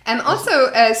 And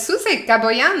also, Suze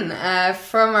Gaboyan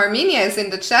from Armenia is in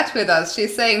the chat with us.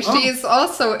 She's saying she is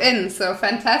also in, so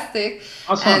fantastic.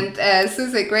 Awesome. And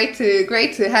Suze, great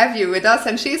to have you with us.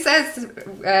 And she says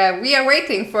we are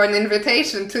waiting for an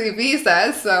invitation to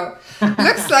Ibiza, so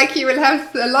looks like you will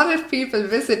have a lot of people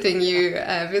visiting you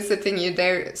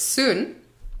there soon.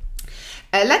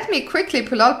 Let me quickly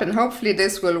pull up, and hopefully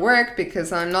this will work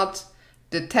because I'm not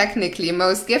the technically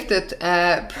most gifted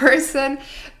person.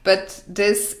 But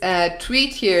this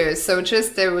tweet here, so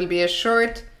just there will be a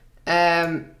short,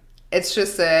 it's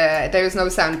just, there is no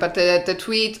sound, but the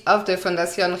tweet of the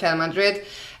Fundación Real Madrid,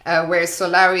 where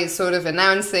Solari is sort of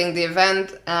announcing the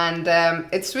event. And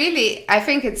it's really, I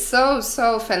think it's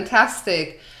so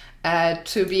fantastic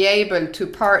to be able to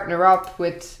partner up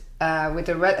with a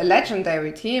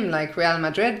legendary team like Real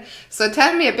Madrid. So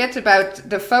tell me a bit about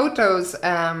the photos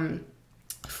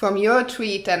from your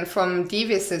tweet and from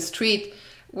Divis's tweet.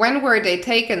 When were they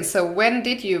taken? So when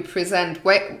did you present?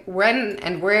 When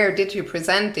and where did you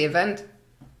present the event?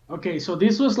 Okay, so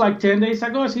this was like 10 days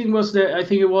ago. I think it was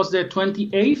the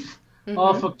 28th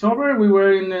of October. We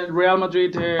were in the Real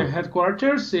Madrid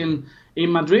headquarters in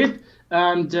Madrid,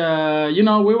 and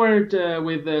we were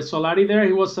with Solari there.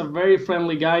 He was a very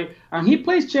friendly guy, and he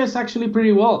plays chess actually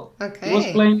pretty well. Okay. He was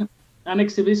playing an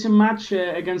exhibition match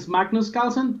against Magnus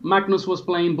Carlsen. Magnus was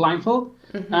playing blindfold.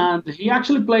 And he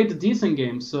actually played a decent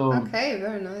game, so okay,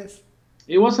 very nice.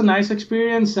 It was a nice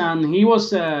experience, and he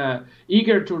was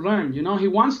eager to learn. He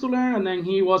wants to learn, and then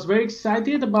he was very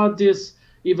excited about this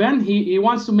event. He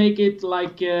wants to make it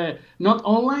like not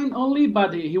online only,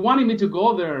 but he wanted me to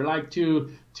go there, like to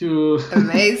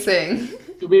amazing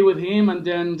to be with him, and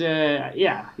then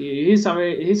he's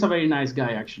a very nice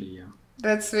guy actually. Yeah.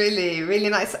 That's really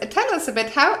nice. Tell us a bit,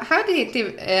 how did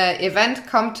the event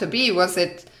come to be? Was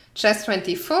it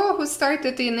Chess24 who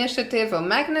started the initiative, or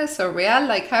Magnus, or Real?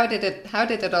 Like, how did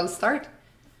it all start?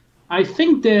 I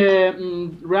think the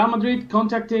Real Madrid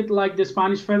contacted like the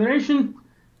Spanish Federation,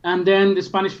 and then the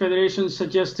Spanish Federation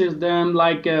suggested them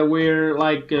like we're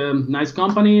like a nice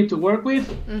company to work with,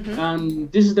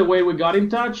 and this is the way we got in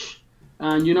touch,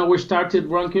 and we started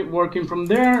working from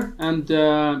there, and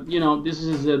this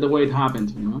is the way it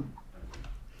happened.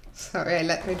 Sorry,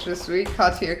 let me just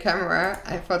recut your camera.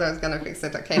 I thought I was going to fix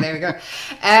it. Okay, there we go.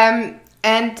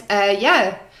 And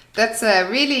yeah, that's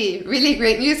really, really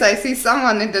great news. I see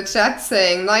someone in the chat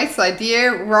saying, nice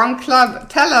idea, wrong club.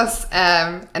 Tell us,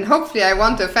 and hopefully I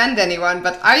won't offend anyone,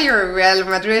 but are you a Real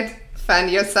Madrid fan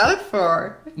yourself,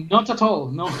 or? Not at all,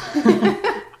 no.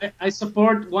 I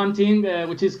support one team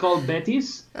which is called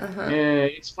Betis.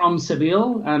 It's from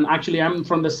Seville, and actually I'm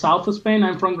from the south of Spain.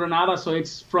 I'm from Granada, so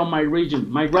it's from my region.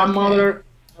 My grandmother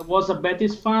was a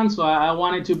Betis fan, so I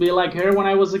wanted to be like her when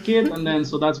I was a kid, and then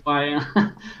so that's why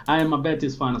I am a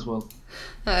Betis fan as well.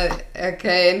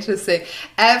 Okay, interesting.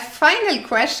 Final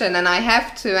question, and I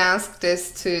have to ask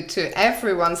this to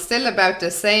everyone, still about the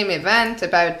same event,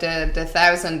 about the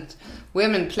 1,000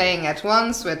 women playing at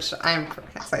once, which I'm,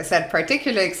 as I said,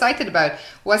 particularly excited about.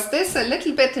 Was this a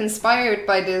little bit inspired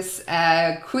by this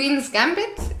Queen's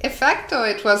Gambit effect, or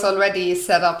it was already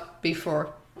set up before?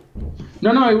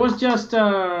 No, it was just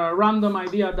a random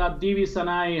idea that Divis and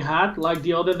I had, like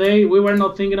the other day. We were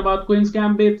not thinking about Queen's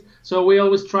Gambit, so we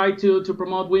always try to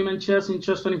promote women chess in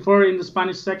Chess24 in the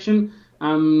Spanish section.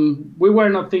 We were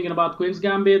not thinking about Queen's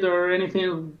Gambit or anything,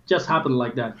 it just happened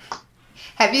like that.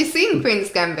 Have you seen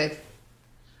Queen's Gambit?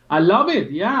 I love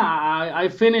it, yeah. I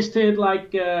finished it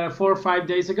like 4 or 5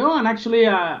 days ago, and actually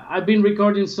I've been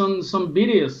recording some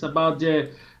videos about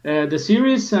the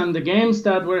series and the games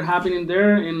that were happening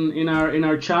there in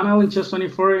our channel in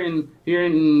Chess24 here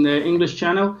in the English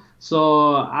channel.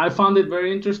 So I found it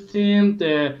very interesting.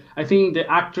 I think the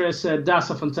actress does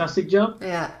a fantastic job.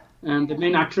 Yeah. And the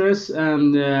main actress,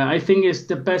 and I think it's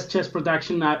the best chess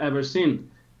production I've ever seen.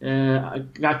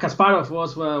 Kasparov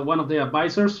was one of the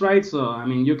advisors, right? So I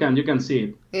mean, you can see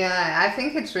it. Yeah, I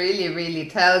think it really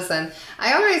tells, and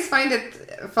I always find it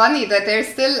funny that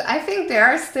I think there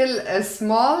are still a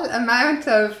small amount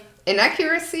of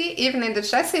inaccuracy, even in the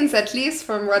chess scenes, at least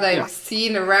from what I've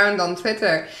seen around on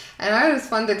Twitter. And I always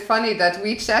find it funny that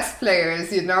we chess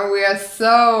players, we are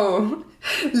so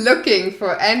looking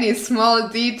for any small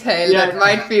detail that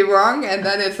might be wrong, and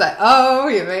then it's like, oh,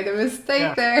 you made a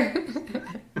mistake there.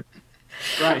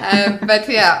 Right. But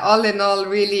yeah, all in all,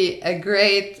 really a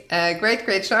great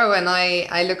show, and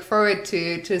I look forward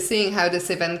to seeing how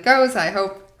this event goes. I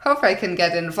hope I can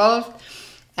get involved,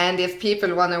 and if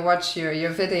people want to watch your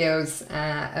videos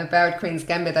about Queen's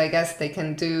Gambit, I guess they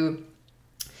can do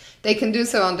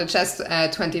so on the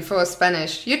Chess24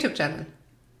 Spanish YouTube channel.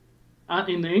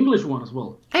 In the English one as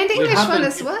well. And the English one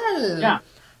as well. Yeah.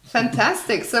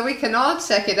 Fantastic. So we can all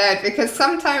check it out, because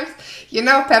sometimes,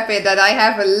 Pepe, that I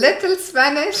have a little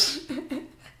Spanish.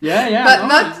 Yeah. But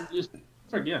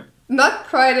not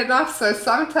quite enough. So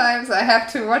sometimes I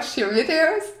have to watch your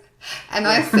videos. And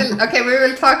I still... Okay, we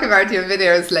will talk about your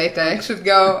videos later. I should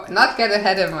not get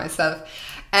ahead of myself.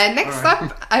 And next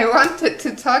up, I wanted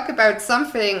to talk about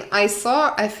something I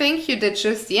saw, I think you did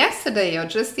just yesterday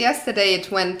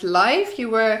it went live.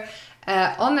 You were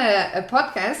on a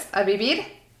podcast, a Vivir.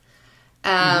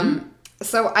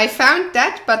 So I found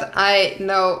that, but I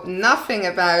know nothing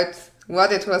about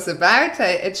what it was about.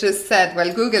 It just said,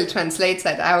 well, Google translates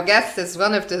that our guest is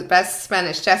one of the best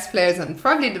Spanish chess players and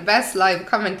probably the best live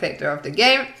commentator of the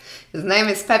game. His name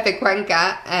is Pepe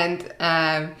Cuenca,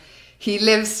 and he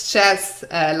lives chess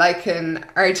like an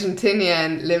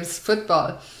Argentinian lives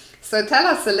football. So tell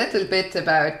us a little bit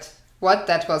about what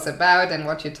that was about and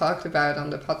what you talked about on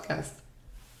the podcast.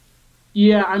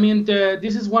 Yeah, I mean,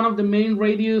 this is one of the main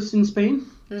radios in Spain.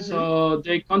 Mm-hmm. So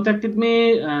they contacted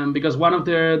me because one of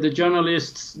the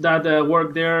journalists that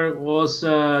worked there was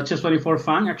Chess24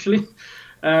 fan, actually.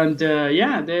 And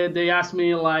they asked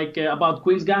me about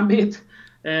Queen's Gambit,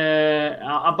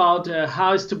 about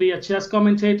how it's to be a chess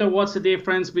commentator, what's the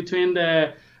difference between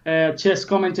the chess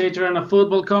commentator and a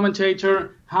football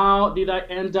commentator, how did I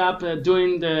end up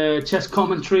doing the chess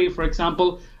commentary, for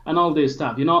example, and all this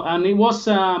stuff, and it was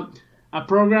a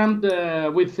program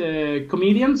with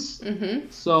comedians, mm-hmm.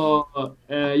 So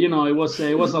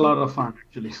it was a lot of fun,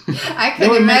 actually. I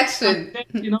can imagine.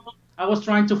 I was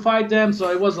trying to fight them, so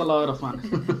it was a lot of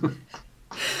fun.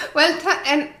 Well,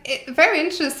 very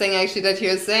interesting actually that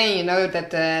you're saying,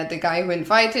 that the guy who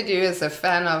invited you is a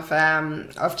fan of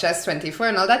Chess24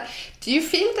 and all that. Do you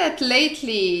feel that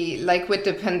lately, like with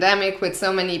the pandemic, with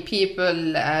so many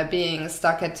people being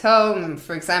stuck at home,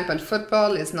 for example,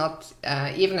 football is not,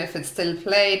 even if it's still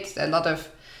played, a lot of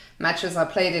matches are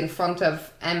played in front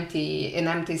of empty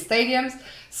stadiums.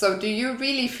 So do you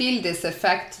really feel this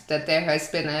effect that there has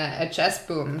been a chess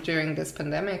boom during this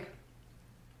pandemic?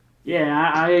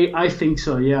 Yeah, I think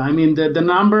so. Yeah, I mean the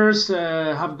numbers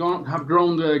have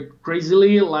grown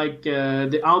crazily. Like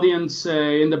the audience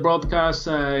in the broadcast,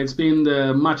 it's been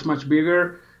much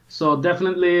bigger. So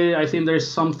definitely, I think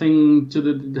there's something to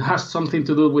do, has something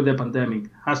to do with the pandemic.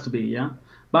 Has to be, yeah.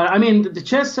 But I mean, the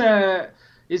chess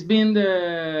is been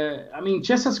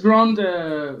chess has grown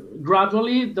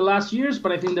gradually the last years,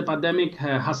 but I think the pandemic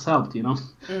has helped, you know.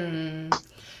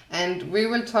 And we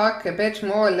will talk a bit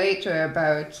more later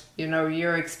about, you know,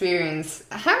 your experience.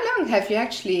 How long have you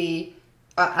actually?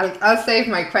 I'll save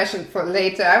my question for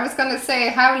later. I was going to say,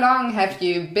 how long have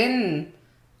you been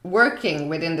working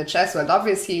within the chess world?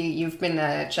 Obviously, you've been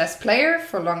a chess player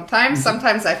for a long time.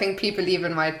 Sometimes I think people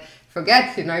even might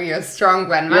forget, you know, you're a strong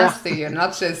grandmaster. Yeah. You're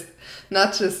not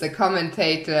just a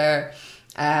commentator.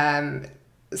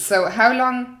 So how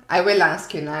long, I will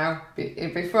ask you now,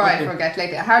 before I forget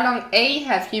later, how long A,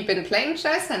 have you been playing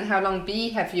chess, and how long B,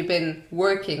 have you been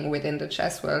working within the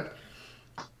chess world?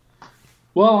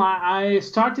 Well, I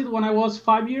started when I was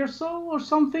 5 years old or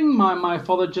something. My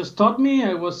father just taught me.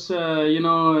 I was, I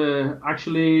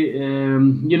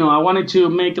wanted to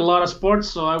make a lot of sports.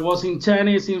 So I was in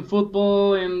tennis, in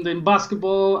football, in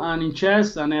basketball, and in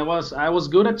chess. And I was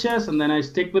good at chess, and then I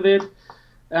stick with it.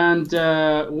 And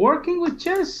working with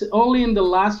chess only in the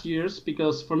last years,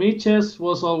 because for me, chess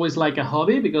was always like a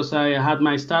hobby, because I had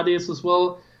my studies as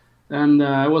well. And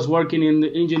I was working in the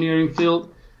engineering field.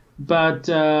 But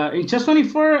in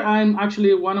Chess24, I'm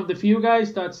actually one of the few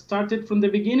guys that started from the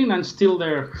beginning and still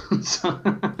there. So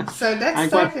that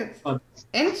started,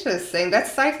 interesting. That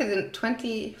started in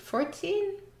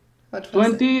 2014?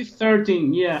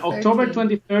 2013, yeah. 13. October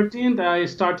 2013, I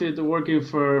started working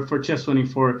for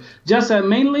Chess24. Just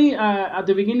mainly at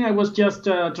the beginning, I was just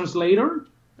a translator.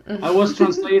 I was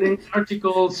translating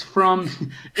articles from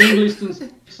English to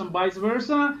Spanish and vice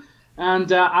versa.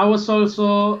 And I was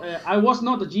also, I was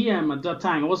not a GM at that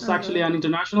time. I was actually an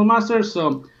international master.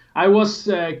 So I was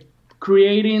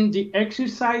creating the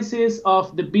exercises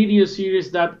of the video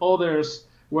series that others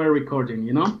were recording,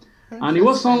 you know. And it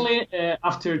was only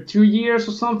after 2 years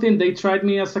or something, they tried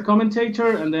me as a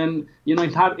commentator. And then, you know,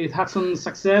 it had some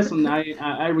success, and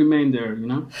I remained there, you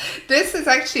know. This is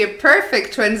actually a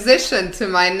perfect transition to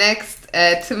my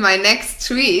next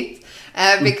tweet.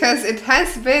 Because it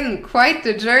has been quite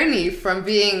the journey from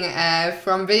being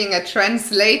a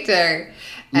translator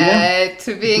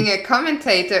to being a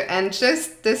commentator. And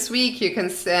just this week, you can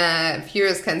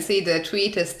viewers can see the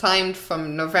tweet is timed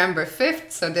from November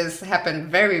 5th. So this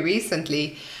happened very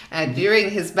recently. During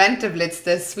his Bente Blitz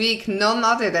this week, none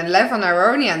other than Levon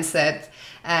Aronian said,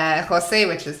 Jose,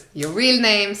 which is your real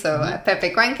name, so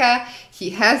Pepe Cuenca, he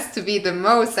has to be the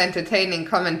most entertaining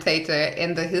commentator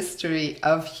in the history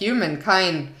of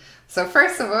humankind. So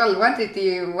first of all, what did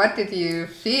you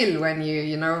feel when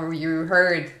you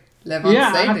heard Levon say this?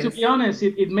 Yeah, I have to be honest,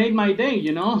 it made my day,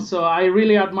 you know. So I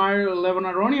really admire Levon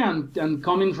Aronian, and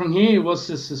coming from him, it was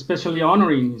especially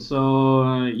honoring. So,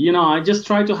 I just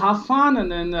try to have fun,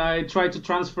 and then I try to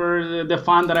transfer the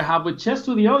fun that I have with chess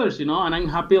to the others, you know. And I'm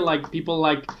happy like people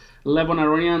like Levon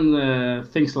Aronian,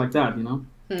 things like that, you know.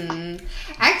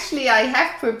 Actually, I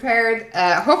have prepared,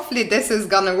 hopefully this is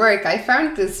gonna work. I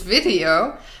found this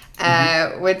video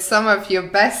with some of your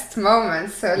best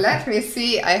moments. So let me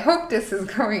see. I hope this is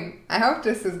going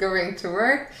to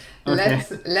work. Okay.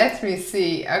 Let me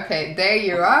see. Okay, there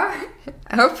you are.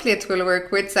 Hopefully it will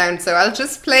work with sound. So I'll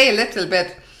just play a little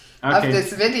bit of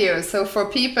this video. So for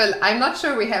people, I'm not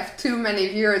sure we have too many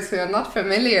viewers who are not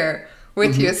familiar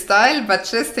with your style, but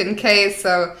just in case.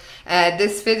 So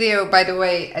this video, by the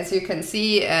way, as you can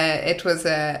see, it was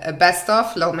a best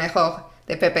of Lo Mejor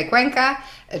de Pepe Cuenca,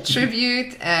 a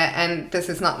tribute, and this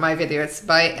is not my video, it's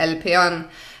by El Peón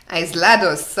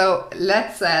Aislados. So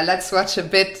let's watch a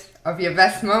bit of your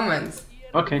best moments.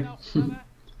 Okay.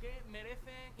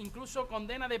 Incluso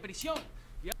condena de prisión.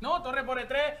 No, torre por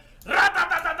E3.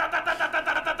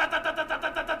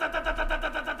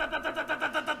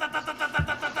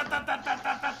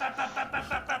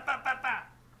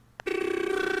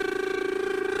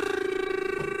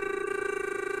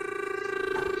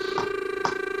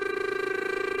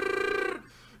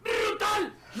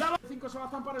 Se va a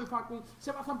zampar el Facun,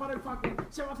 se va a zampar el Facun,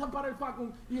 se va a zampar el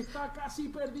Facun y está casi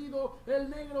perdido el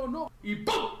negro, no. Y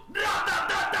 ¡pum!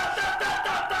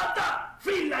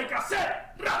 ¡Fin la hay que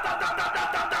hacer!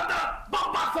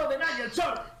 ¡Bombazo de Nigel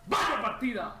Short! ¡Vaya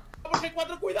partida! Por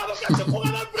G4, cuidado que ha hecho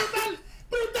jugador brutal,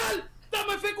 brutal.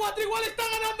 Dama F4 igual está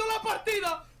ganando la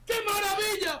partida. ¡Qué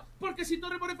maravilla! Porque si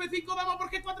torre por F5, dama por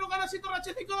G4 gana, si torre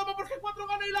H5, dama por G4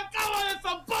 gana y la acaba de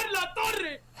zampar la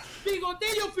torre.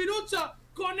 Bigotillo Firucha.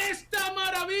 Con esta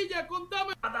maravilla, con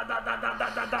dama.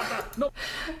 No.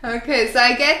 Okay, so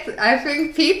I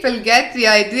think people get the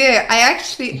idea. I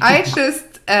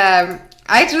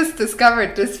just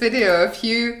discovered this video a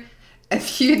few a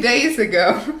few days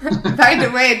ago. By the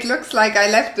way, it looks like I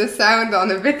left the sound on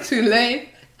a bit too late.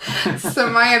 So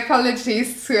my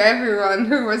apologies to everyone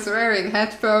who was wearing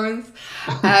headphones.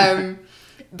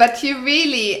 But you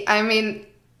really, I mean,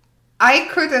 I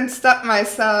couldn't stop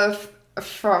myself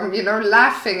from,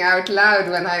 laughing out loud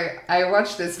when I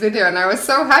watched this video, and I was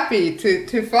so happy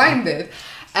to find it.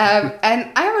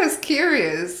 And I was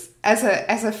curious, as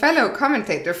a fellow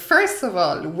commentator, first of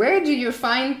all, where do you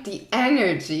find the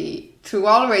energy to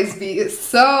always be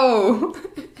so...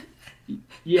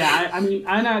 Yeah, I mean,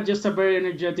 I'm not just a very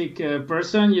energetic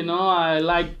person, I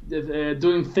like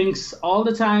doing things all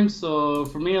the time. So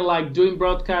for me, like doing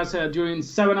broadcasts during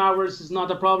 7 hours is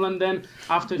not a problem. Then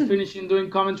after finishing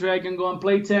doing commentary, I can go and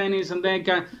play tennis, and then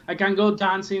I can go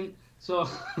dancing. So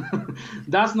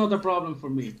that's not a problem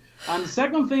for me. And the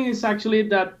second thing is actually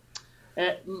that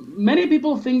many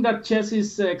people think that chess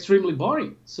is extremely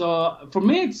boring. So for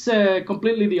me, it's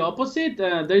completely the opposite.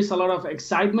 There is a lot of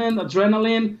excitement,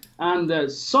 adrenaline,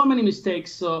 and so many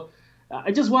mistakes. So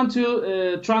I just want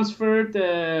to transfer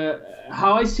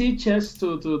how I see chess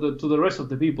to the rest of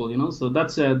the people. So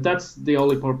that's the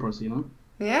only purpose.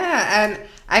 Yeah, and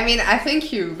I mean, I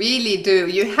think you really do.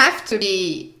 You have to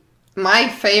be my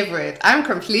favorite. I'm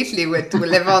completely with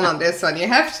Levon on this one. You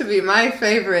have to be my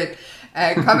favorite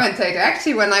commentator.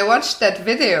 Actually, when I watched that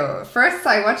video, first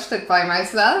I watched it by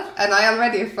myself, and I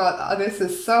already thought, oh, this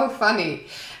is so funny.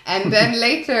 And then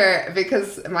later,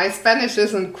 because my Spanish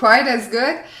isn't quite as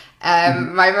good,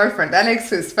 my boyfriend Alex,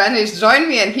 who's Spanish, joined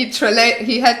me, and he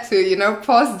had to,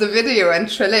 pause the video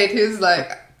and translate. He was like,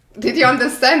 did you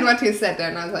understand what he said there?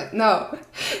 And I was like, no.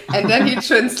 And then he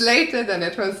translated, and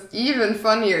it was even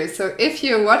funnier. So if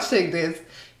you're watching this,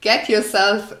 get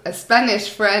yourself a Spanish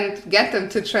friend, get them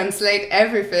to translate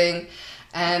everything.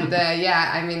 And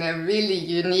I mean, a really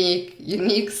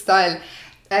unique style.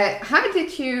 How did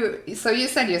so you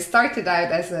said you started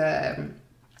out as a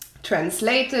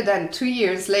translator, and 2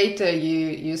 years later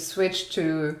you switched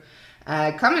to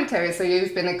commentary. So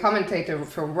you've been a commentator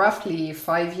for roughly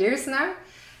 5 years now.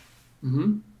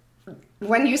 Mm-hmm.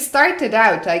 When you started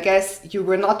out, I guess you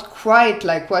were not quite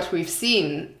like what we've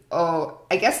seen. Oh,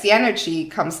 I guess the energy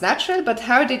comes natural, but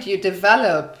how did you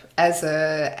develop as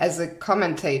a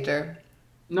commentator?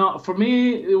 No, for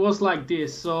me, it was like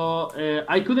this. So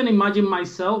I couldn't imagine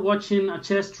myself watching a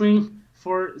chess stream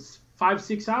for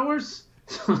 5-6 hours.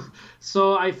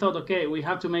 So I thought, okay, we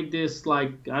have to make this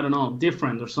like, I don't know,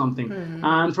 different or something. Mm-hmm.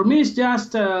 And for me, it's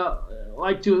just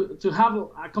like to have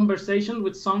a conversation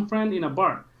with some friend in a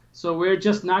bar. So we're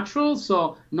just natural,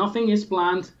 so nothing is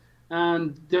planned.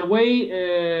 And the way,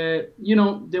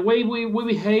 the way we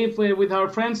behave with our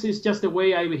friends is just the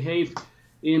way I behave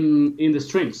in the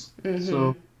streams. Mm-hmm.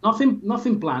 So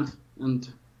nothing planned, and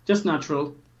just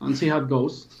natural, and see how it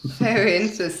goes. Very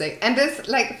interesting. And this,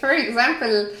 like, for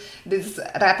example, this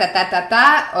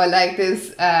ratatatata, or like this,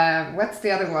 what's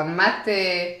the other one?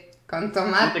 Mate con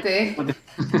tomate.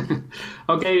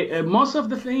 Okay, most of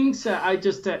the things I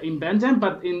just invent them,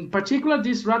 but in particular,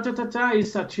 this ratatata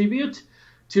is a tribute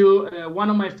to one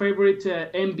of my favorite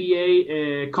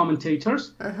NBA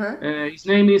commentators. Uh-huh. His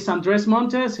name is Andres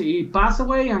Montes. He passed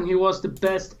away, and he was the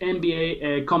best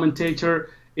NBA commentator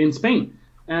in Spain.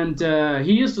 And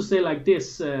he used to say like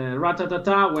this,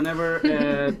 ratatata, whenever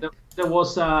there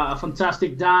was a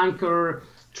fantastic dunk or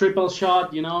triple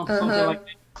shot, something like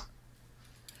that.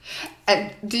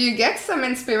 And do you get some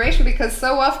inspiration? Because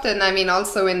so often, I mean,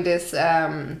 also in this...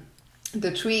 the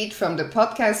tweet from the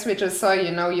podcast which I saw,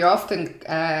 you often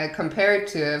compare it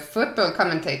to a football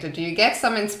commentator. Do you get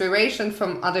some inspiration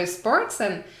from other sports?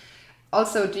 And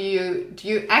also, do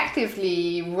you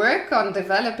actively work on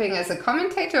developing as a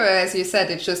commentator? Or as you said,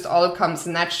 it just all comes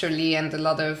naturally and a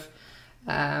lot of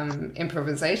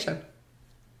improvisation?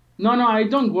 No, I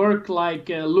don't work like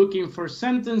looking for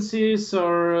sentences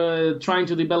or trying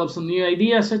to develop some new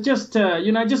ideas. I just,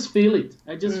 I just feel it.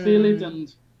 I just feel it,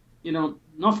 and,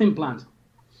 nothing planned.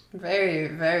 Very,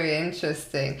 very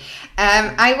interesting.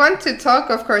 I want to talk,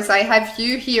 of course, I have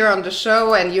you here on the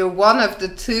show, and you're one of the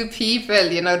two people,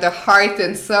 the heart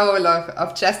and soul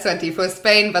of Chess24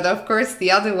 Spain. But of course, the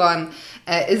other one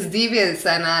is Divis,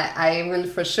 and I will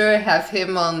for sure have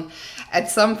him on at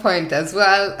some point as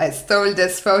well. I stole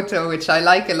this photo, which I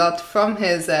like a lot, from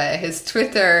his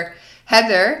Twitter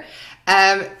header.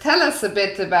 Tell us a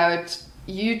bit about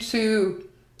you two.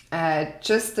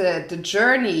 Just the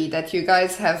journey that you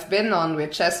guys have been on with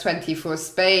Chess24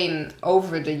 Spain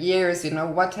over the years,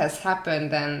 what has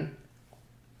happened and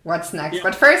what's next. Yeah.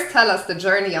 But first tell us the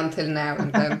journey until now,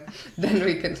 and then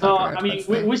we can talk about what's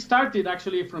next. We started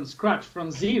actually from scratch,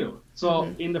 from zero.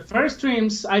 So in the first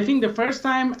streams, I think the first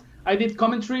time I did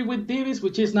commentary with Davis,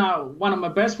 which is now one of my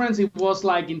best friends. It was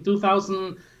like in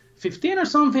 2015 or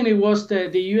something. It was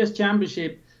the US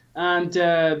Championship, and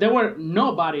there was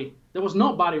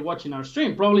nobody watching our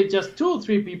stream. Probably just 2 or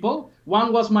 3 people.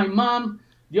 One was my mom.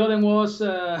 The other was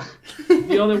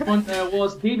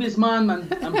was Davis' mom, and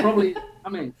probably, I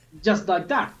mean, just like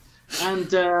that.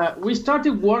 And we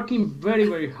started working very,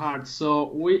 very hard. So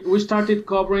we started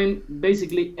covering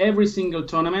basically every single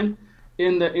tournament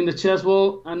in the chess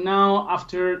world. And now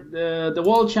after the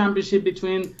World Championship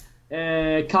between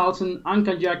Carlsen and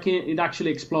Kanyaki, it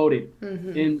actually exploded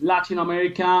in Latin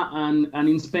America and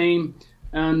in Spain.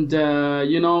 And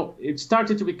it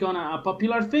started to become a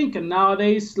popular thing. And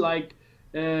nowadays, like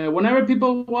whenever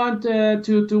people want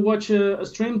to watch a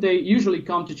stream, they usually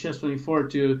come to Chess24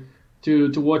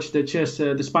 to watch the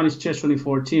Spanish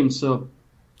Chess24 team. So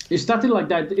it started like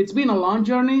that. It's been a long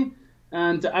journey,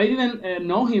 and I didn't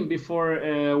know him before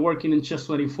working in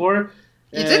Chess24.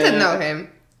 You didn't know him?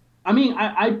 I mean,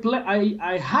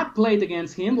 I had played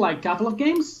against him like a couple of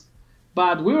games,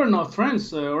 but we were not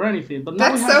friends or anything. But now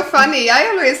that's so funny. I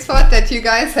always thought that you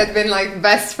guys had been like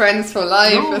best friends for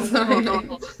life or something.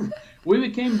 No. We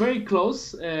became very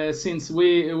close since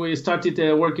we started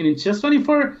working in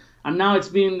Chess24. And now it's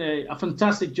been a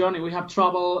fantastic journey. We have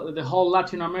traveled the whole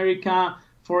Latin America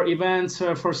for events,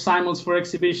 for simuls, for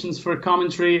exhibitions, for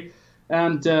commentary,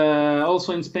 and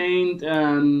also in Spain.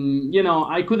 And,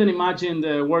 I couldn't imagine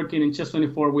working in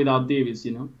Chess24 without Davis,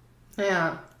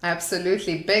 Yeah,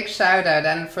 absolutely. Big shout out.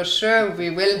 And for sure, we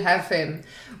will have him.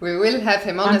 We will have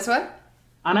him on as well.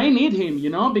 And I need him,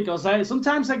 because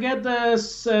sometimes I get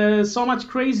so much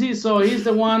crazy. So he's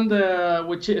the one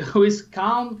who is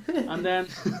calm, and then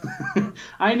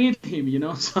I need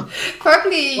him, So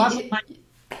probably.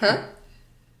 Huh?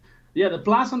 Yeah, the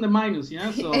plus and the minus, yeah.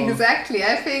 So exactly.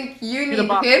 I think you need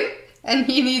him, and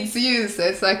he needs you. So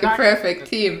it's like a perfect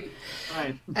team.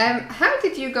 Right. How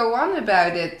did you go on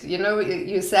about it?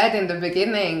 You said in the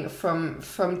beginning from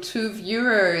 2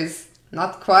 viewers,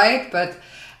 not quite, but.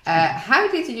 How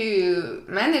did you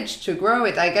manage to grow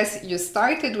it? I guess you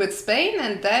started with Spain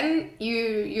and then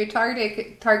you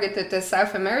targeted the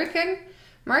South American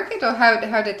market, or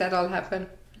how did that all happen?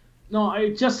 No,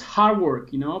 it's just hard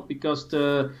work, because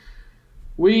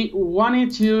we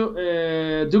wanted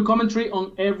to do commentary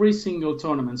on every single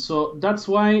tournament. So that's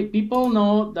why people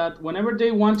know that whenever they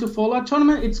want to follow a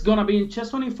tournament, it's going to be in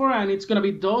Chess24, and it's going to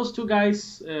be those 2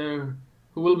 guys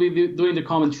who will be doing the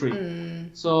commentary.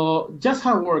 So just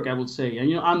hard work, I would say.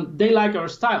 And they like our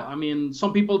style. I mean,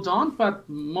 some people don't, but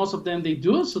most of them they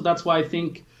do. So that's why I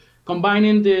think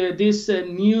combining this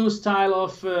new style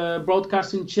of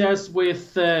broadcasting chess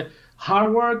with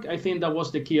hard work, I think that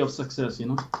was the key of success,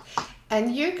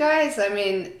 And you guys, I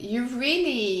mean, you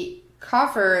really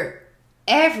cover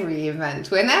every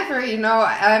event. Whenever,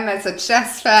 I'm as a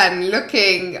chess fan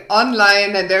looking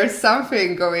online and there's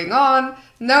something going on,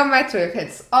 no matter if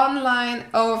it's online,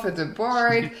 over the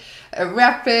board, a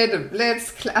rapid, a blitz,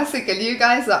 classical, you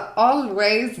guys are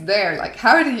always there. Like,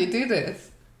 how do you do this?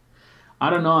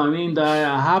 I don't know. I mean,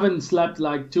 I haven't slept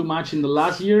like too much in the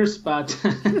last years, but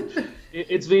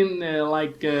it's been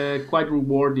quite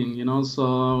rewarding,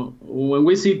 So when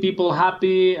we see people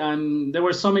happy, and there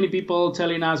were so many people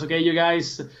telling us, okay, you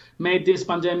guys made this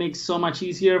pandemic so much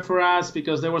easier for us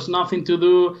because there was nothing to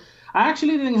do. I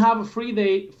actually didn't have a free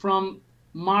day from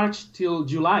March till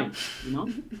July,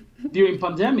 during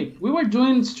pandemic. We were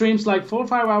doing streams like 4 or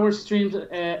 5 hour streams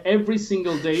every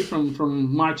single day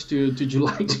from March to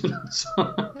July. So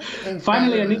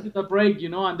finally I needed a break,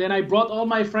 and then I brought all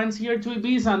my friends here to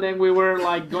Ibiza, and then we were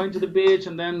like going to the beach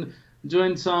and then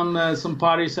doing some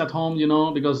parties at home,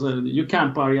 because you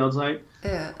can't party outside.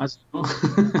 Yeah. As you know.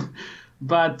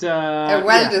 But a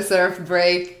well-deserved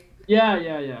break.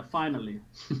 Yeah, finally.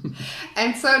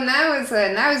 And so now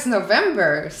is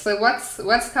November. So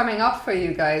what's coming up for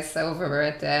you guys over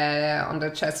at on the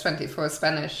Chess24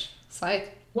 Spanish site?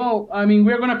 Well, I mean,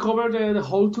 we're gonna cover the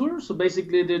whole tour. So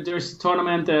basically, there's a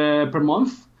tournament per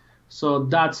month. So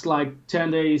that's like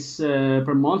 10 days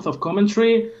per month of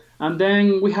commentary. And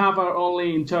then we have our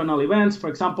only internal events. For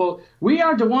example, we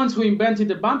are the ones who invented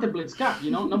the Bante Blitz Cup.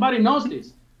 Nobody knows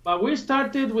this. But we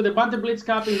started with the Bante Blitz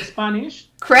Cup in Spanish.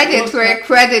 Credit where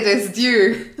credit is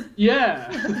due. Yeah.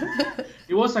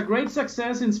 It was a great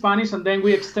success in Spanish, and then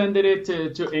we extended it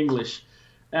to English.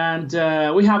 And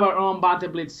we have our own Bante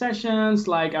Blitz sessions,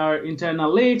 like our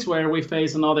internal leagues, where we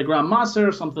face another Grandmaster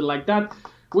or something like that.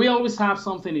 We always have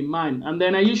something in mind. And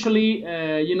then I usually,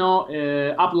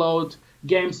 upload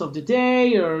games of the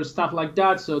day or stuff like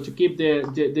that, so to keep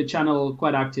the channel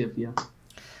quite active, yeah.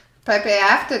 Pepe,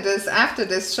 after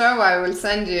this show, I will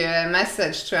send you a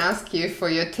message to ask you for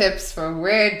your tips for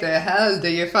where the hell do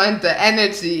you find the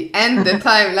energy and the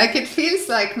time. Like, it feels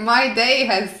like my day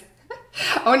has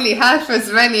only half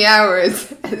as many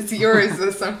hours as yours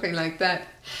or something like that.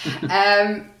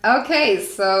 Okay,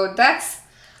 so that's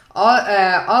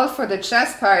all for the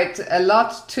chess part. A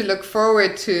lot to look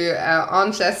forward to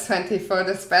on Chess24,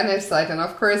 the Spanish side, and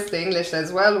of course the English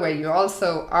as well, where you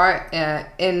also are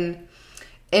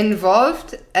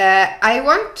involved. I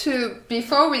want to,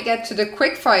 before we get to the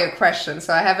quickfire questions,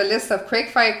 so I have a list of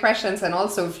quickfire questions, and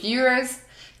also viewers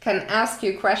can ask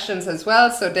you questions as well,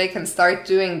 so they can start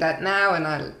doing that now, and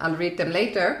I'll read them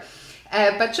later.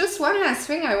 But just one last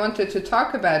thing I wanted to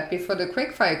talk about before the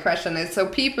quickfire question is, so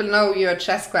people know you're a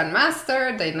chess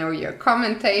grandmaster, they know you're a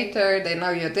commentator, they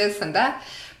know you're this and that.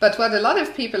 But what a lot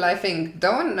of people, I think,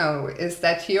 don't know is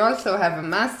that you also have a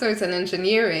master's in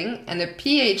engineering and a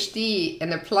PhD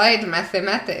in applied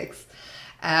mathematics.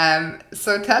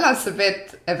 So tell us a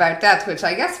bit about that, which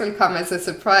I guess will come as a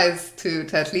surprise to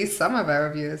at least some of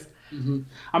our viewers. Mm-hmm.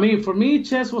 I mean, for me,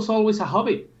 chess was always a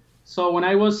hobby. So when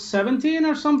I was 17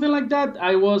 or something like that,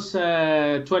 I was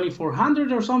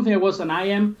 2400 or something. I was an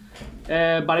IM.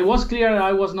 But it was clear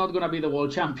I was not going to be the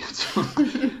world champion.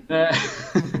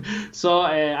 So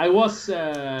I was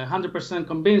 100%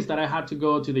 convinced that I had to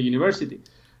go to the university.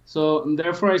 So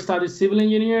therefore I studied civil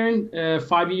engineering,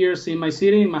 5 years in my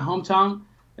city, in my hometown,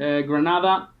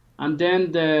 Granada. And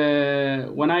then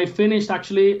when I finished,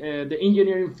 actually, the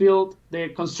engineering field, the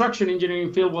construction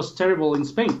engineering field was terrible in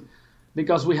Spain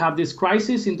because we had this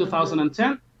crisis in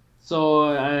 2010. So,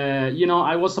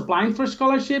 I was applying for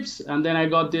scholarships, and then I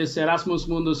got this Erasmus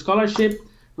Mundus scholarship,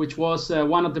 which was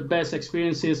one of the best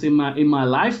experiences in my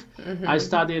life. Mm-hmm. I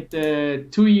studied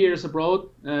 2 years abroad,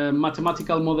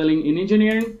 mathematical modeling in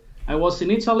engineering. I was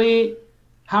in Italy,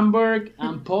 Hamburg,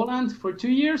 and Poland for 2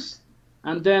 years.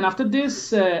 And then after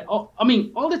this, all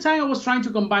the time I was trying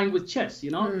to combine with chess,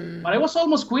 but I was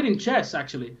almost quitting chess,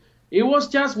 actually. It was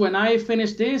just when I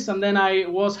finished this, and then I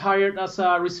was hired as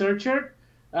a researcher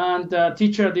and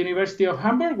teacher at the University of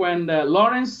Hamburg when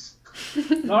Lawrence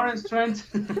Trent.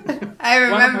 I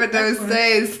remember those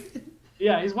days.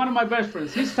 Yeah, he's one of my best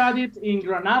friends. He studied in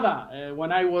Granada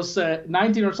when I was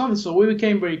 19 or something, so we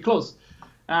became very close.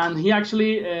 And he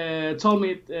actually told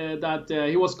me that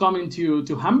he was coming to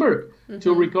Hamburg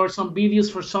to record some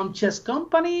videos for some chess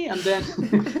company, and then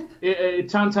it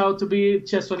turned out to be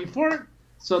Chess24.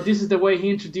 So this is the way he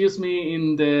introduced me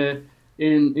in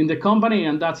the company,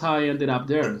 and that's how I ended up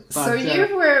there. But, so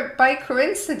you were, by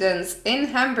coincidence, in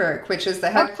Hamburg, which is the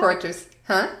headquarters,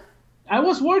 huh? I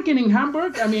was working in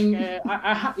Hamburg. I mean,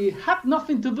 it had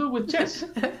nothing to do with chess.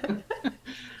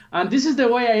 And this is the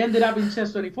way I ended up in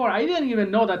Chess24. I didn't even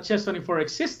know that Chess24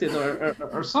 existed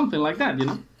or something like that,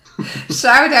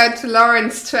 Shout out to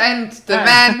Lawrence Trent,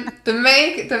 the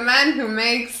man who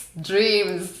makes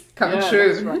dreams come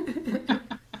true. That's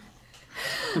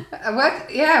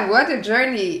right. What a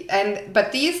journey.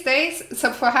 But these days,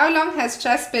 so for how long has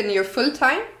chess been your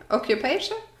full-time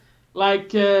occupation?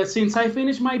 Like since I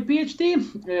finished my PhD,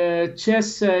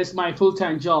 chess is my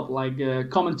full-time job, like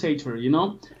commentator,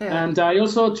 Yeah. And I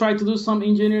also try to do some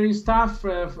engineering stuff.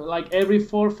 Like every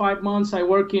 4 or 5 months, I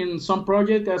work in some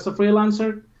project as a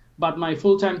freelancer. But my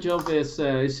full-time job is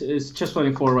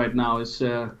Chess24 right now. It's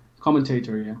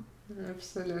commentator, yeah.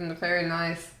 Absolutely, very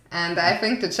nice. And I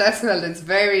think the chess world is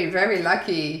very, very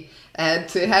lucky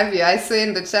to have you. I see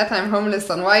in the chat, I'm homeless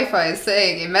on Wi-Fi,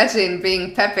 saying, imagine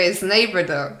being Pepe's neighbor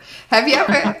though. Have you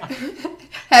ever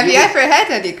had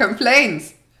any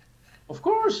complaints? Of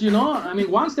course, I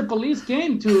mean, once the police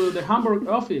came to the Hamburg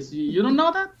office, you don't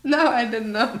know that? No, I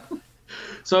didn't know.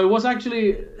 So it was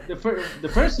actually the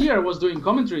first year I was doing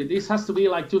commentary. This has to be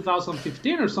like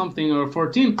 2015 or something, or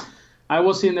 14. I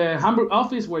was in the Hamburg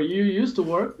office where you used to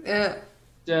work. Yeah.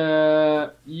 I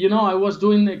was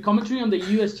doing a commentary on the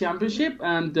US Championship,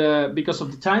 and because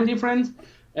of the time difference,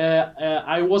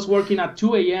 I was working at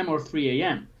 2 a.m. or 3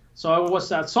 a.m. So I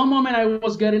was at some moment I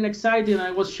was getting excited and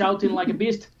I was shouting like a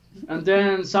beast, and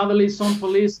then suddenly some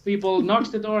police people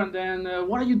knocked the door, and then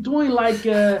what are you doing? Like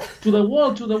to the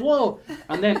wall,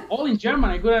 and then all in German.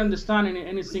 I couldn't understand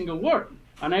any single word,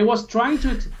 and I was trying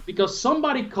to, because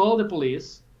somebody called the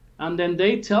police, and then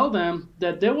they tell them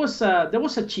that there was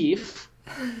a chief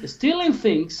stealing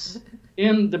things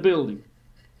in the building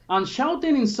and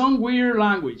shouting in some weird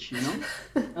language,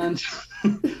 And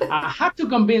I had to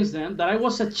convince them that I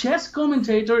was a chess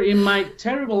commentator in my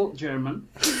terrible German.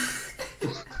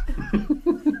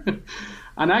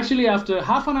 And actually after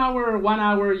half an hour or 1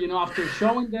 hour, after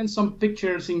showing them some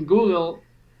pictures in Google,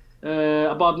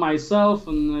 about myself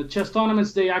and chess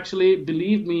tournaments, they actually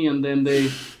believe me, and then they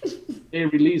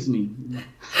release me.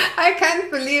 I can't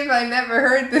believe I never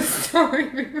heard this story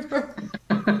before.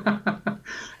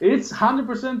 It's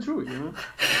 100% true, you know.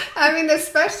 I mean,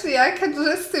 especially I can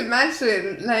just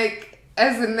imagine, like,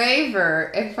 as a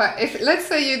neighbor, if let's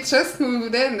say you just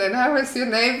moved in, and I was your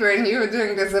neighbor and you were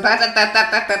doing this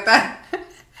ra-ta-ta-ta-ta-ta-ta.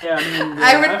 Yeah, I mean,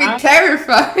 I would be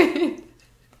terrified.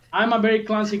 I'm a very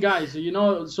clumsy guy, so you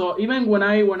know. So even when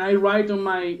I write on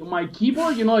my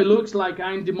keyboard, you know, it looks like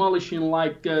I'm demolishing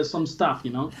like some stuff,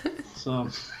 you know. So.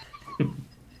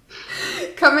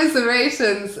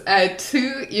 Commiserations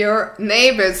to your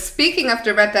neighbors. Speaking of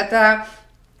the ratata,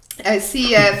 I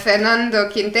see Fernando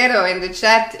Quintero in the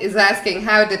chat is asking,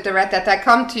 how did the ratata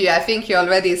come to you? I think you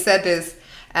already said this,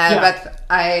 but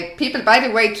people, by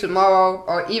the way, tomorrow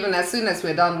or even as soon as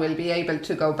we're done, will be able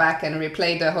to go back and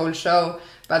replay the whole show.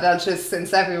 But I'll just,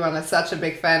 since everyone is such a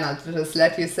big fan, I'll just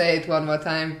let you say it one more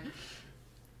time.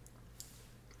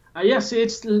 Yes,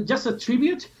 it's just a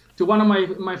tribute to one of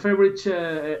my favorite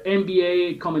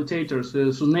NBA commentators,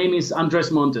 whose name is Andres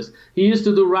Montes. He used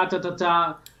to do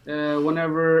ratatata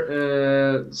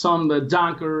whenever some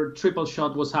dunk or triple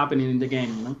shot was happening in the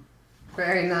game. You know?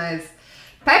 Very nice.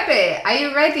 Pepe, are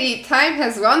you ready? Time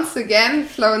has once again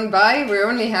flown by. We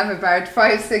only have about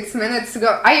 5-6 minutes to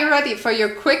go. Are you ready for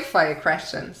your quick fire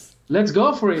questions? Let's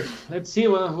go for it. Let's see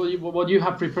what you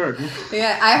have prepared.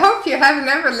 Yeah, I hope you have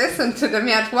never listened to them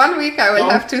yet. 1 week I will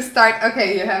have to start.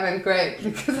 Okay, you haven't, great.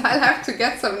 Because I'll have to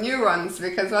get some new ones.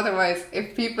 Because otherwise,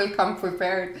 if people come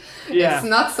prepared, it's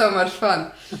not so much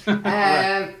fun.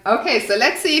 Right. Okay, so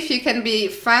let's see if you can be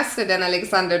faster than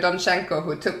Alexander Donchenko,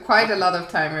 who took quite a lot of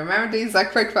time. Remember, these are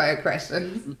quick fire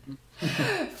questions.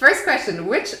 First question,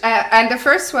 and the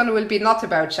first one will be not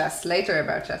about chess, later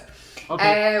about chess.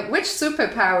 Okay. Which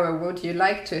superpower would you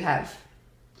like to have?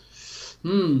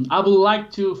 I would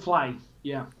like to fly.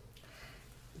 Yeah.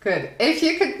 Good. If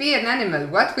you could be an animal,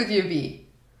 what would you be?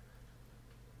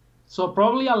 So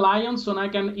probably a lion, so I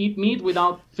can eat meat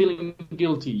without feeling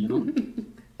guilty, you know,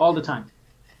 all the time.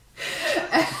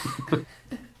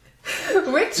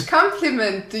 Which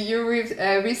compliment do you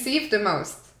receive the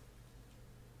most?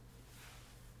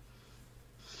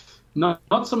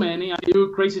 Not so many.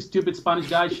 You crazy, stupid Spanish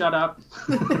guy, shut up.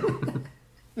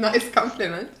 Nice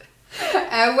compliment.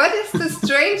 What is the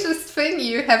strangest thing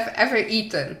you have ever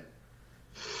eaten?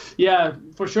 Yeah,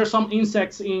 for sure some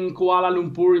insects in Kuala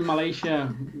Lumpur in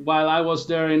Malaysia while I was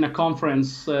there in a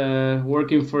conference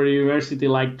working for a university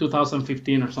like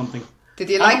 2015 or something. Did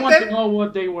you like them? I want to know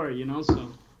what they were, you know,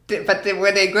 so. But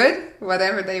were they good,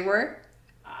 whatever they were?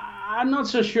 I'm not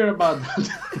so sure about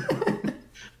that.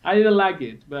 I didn't like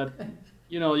it, but,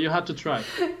 you know, you have to try.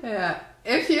 Yeah.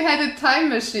 If you had a time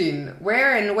machine,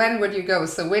 where and when would you go?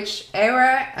 So which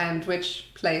era and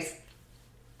which place?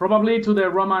 Probably to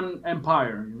the Roman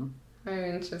Empire, you know.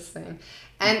 Very interesting.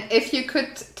 And if you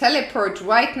could teleport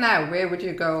right now, where would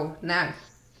you go now?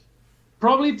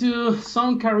 Probably to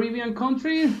some Caribbean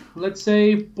country, let's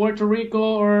say Puerto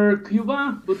Rico or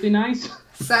Cuba would be nice.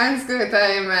 Sounds good.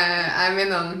 I'm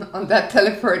in on that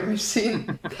teleport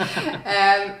machine.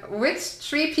 Which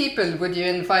 3 people would you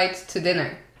invite to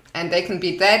dinner? And they can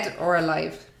be dead or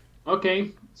alive.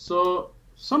 Okay, so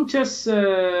some chess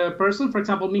person, for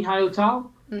example, Mikhail Tal,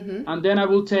 and then I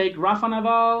will take Rafa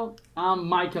Nadal and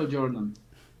Michael Jordan.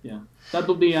 Yeah, that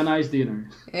would be a nice dinner.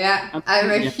 Yeah,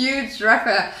 I'm a huge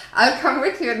Rafa. I'll come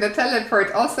with you in the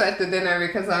teleport also at the dinner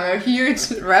because I'm a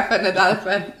huge Rafa Nadal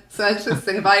fan. So I'll just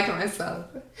invite myself.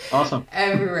 Awesome.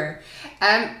 Everywhere.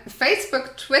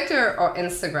 Facebook, Twitter, or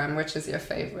Instagram, which is your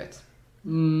favorite?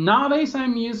 Nowadays,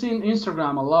 I'm using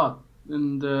Instagram a lot.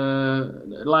 And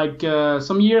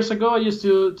some years ago, I used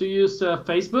to use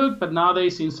Facebook, but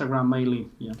nowadays Instagram mainly.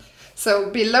 Yeah.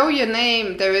 So below your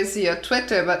name, there is your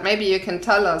Twitter, but maybe you can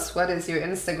tell us what is your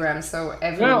Instagram so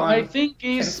everyone Well, I think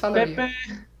it's can follow Pepe,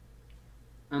 you.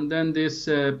 and then this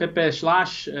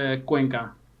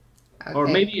Pepe/Cuenca. Okay. Or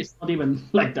maybe it's not even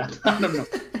like that. I don't know.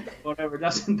 Whatever,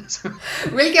 doesn't.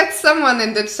 We'll get someone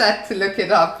in the chat to look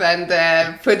it up and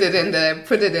put it in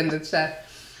the chat.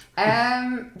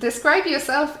 Describe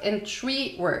yourself in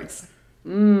 3 words.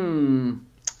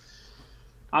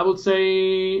 I would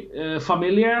say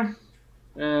familiar,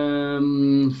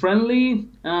 friendly,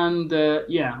 and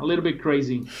a little bit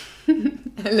crazy.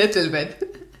 A little bit.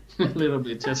 A little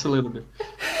bit, just a little bit.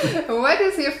 What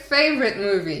is your favorite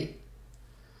movie?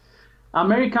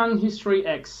 American History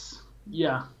X.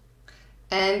 Yeah.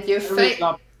 And your favorite?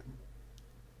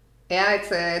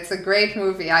 Yeah, it's a great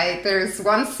movie. There's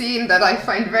one scene that I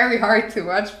find very hard to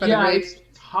watch, but it's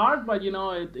hard, but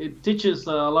it teaches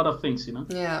a lot of things.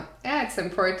 Yeah, it's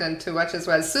important to watch as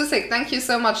well. Susik, thank you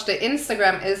so much. The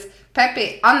Instagram is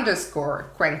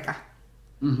Pepe_Cuenca.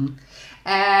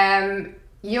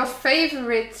 Your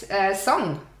favorite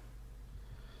song?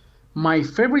 My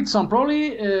favorite song,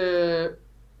 probably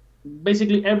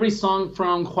basically every song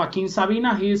from Joaquin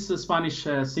Sabina. He's a Spanish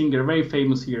singer, very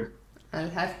famous here. I'll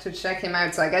have to check him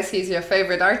out. So I guess he's your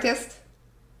favorite artist?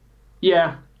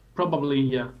 Yeah, probably,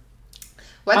 yeah.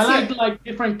 I like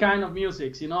different kind of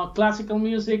music, classical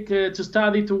music to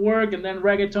study, to work, and then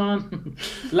reggaeton,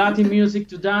 Latin music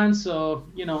to dance, so,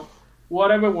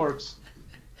 whatever works.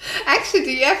 Actually,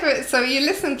 do you ever, so you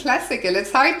listen classical,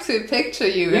 it's hard to picture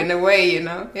you in a way,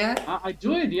 Yeah? I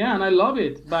do it, yeah, and I love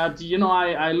it, but,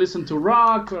 I listen to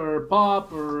rock or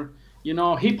pop or,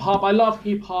 hip-hop. I love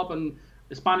hip-hop and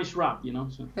Spanish rap,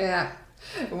 so. Yeah.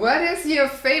 What is your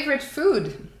favorite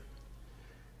food?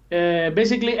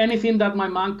 Basically anything that my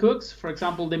mom cooks. For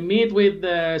example, the meat with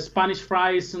the Spanish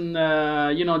fries and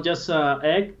just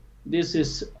egg. This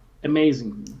is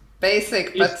amazing.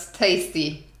 Basic but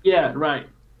tasty. Yeah, right.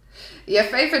 Your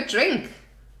favorite drink?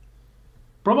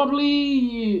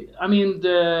 Probably,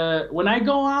 when I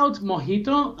go out,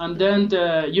 mojito, and then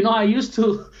I used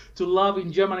to love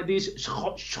in Germany this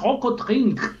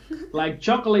Schokodrink, like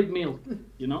chocolate milk.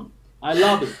 I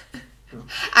love it.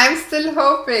 I'm still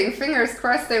hoping, fingers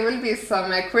crossed, there will be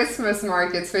some Christmas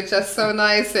markets which are so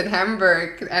nice in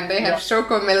Hamburg, and they have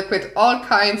choco milk with all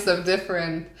kinds of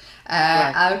different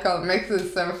alcohol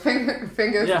mixes, so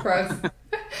fingers crossed.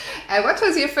 What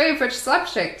was your favorite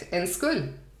subject in school?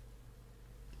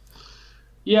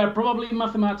 Yeah, probably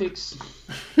mathematics.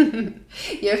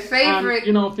 Your favorite...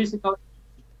 And, physical...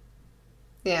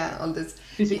 Yeah, all this...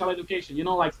 Physical education,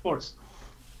 like sports.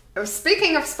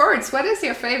 Speaking of sports, what is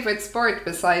your favorite sport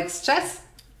besides chess?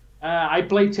 I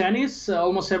play tennis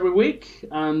almost every week,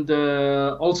 and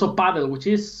also paddle, which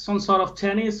is some sort of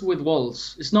tennis with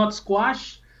balls. It's not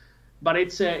squash, but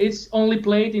it's only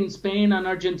played in Spain and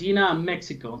Argentina and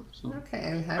Mexico. So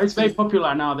okay, it's very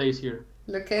popular nowadays here.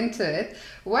 Look into it.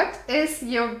 What is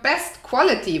your best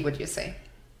quality, would you say?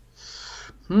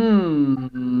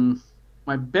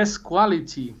 My best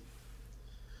quality.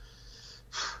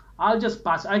 I'll just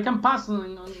pass. I can pass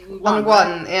on one. On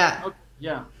one, yeah. Okay,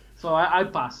 yeah. So I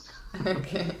passed.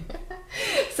 Okay.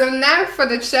 So now for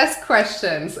the chess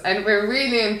questions, and we're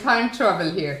really in time trouble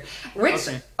here. Which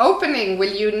opening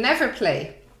will you never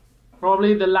play?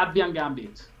 Probably the Latvian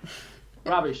Gambit.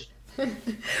 Rubbish.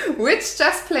 Which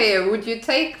chess player would you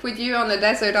take with you on a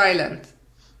desert island?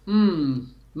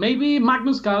 Maybe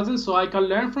Magnus Carlsen, so I can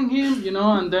learn from him,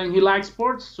 and then he likes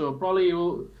sports, so probably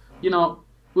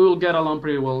we will get along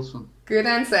pretty well soon. Good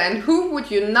answer. And who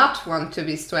would you not want to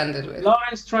be stranded with?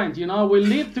 Lawrence Trent. We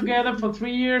lived together for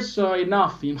 3 years, so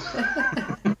enough.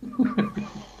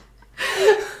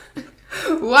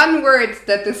 One word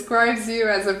that describes you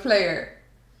as a player.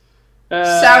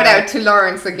 Shout out to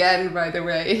Lawrence again, by the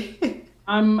way.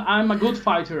 I'm a good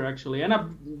fighter, actually, and a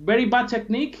very bad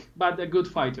technique, but a good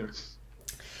fighter.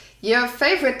 Your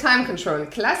favorite time control: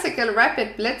 classical,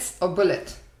 rapid, blitz, or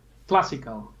bullet?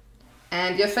 Classical.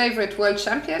 And your favorite world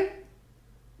champion?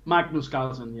 Magnus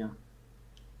Carlsen, yeah.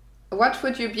 What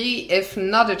would you be if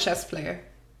not a chess player?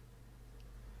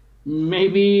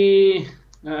 Maybe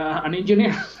an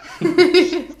engineer.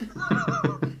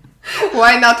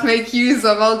 Why not make use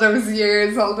of all those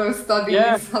years, all those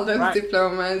studies, all those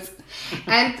diplomas?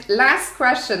 And last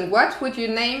question, what would you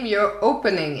name your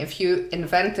opening if you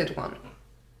invented one?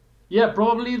 Yeah,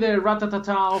 probably the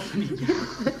Ratatata opening.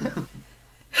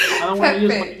 I don't want to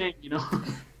use my name,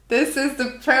 This is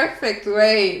the perfect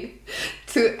way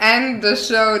to end the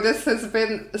show. This has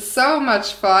been so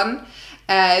much fun.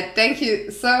 Thank you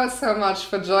so much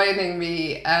for joining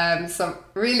me. Some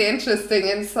really interesting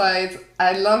insights.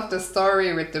 I love the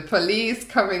story with the police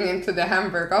coming into the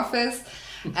Hamburg office.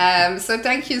 So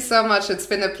thank you so much. It's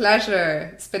been a pleasure.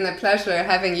 It's been a pleasure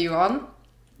having you on.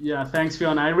 Yeah, thanks,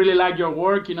 Fiona. I really like your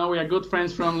work. We are good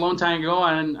friends from a long time ago,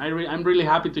 and I'm really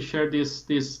happy to share this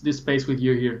space with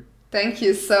you here. Thank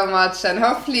you so much, and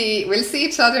hopefully we'll see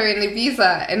each other in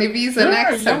Ibiza.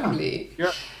 Next, hopefully.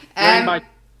 Yeah.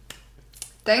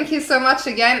 Thank you so much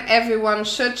again. Everyone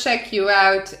should check you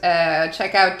out.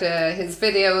 Check out his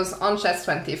videos on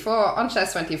Chess24, on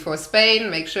Chess24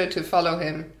 Spain. Make sure to follow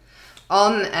him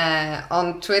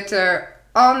on Twitter,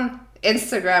 on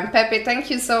Instagram. Pepe, thank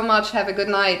you so much. Have a good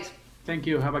night. Thank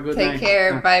you. Have a good night. Take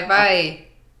care. Bye-bye.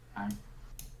 Bye.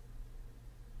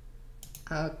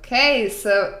 Okay,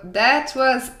 so that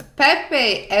was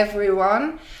Pepe,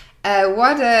 everyone.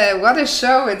 What a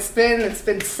show it's been. It's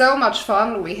been so much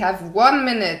fun. We have 1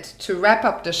 minute to wrap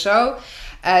up the show.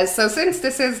 So since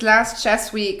this is last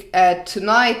chess week,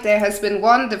 tonight there has been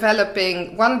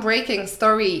one breaking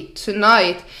story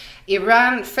tonight.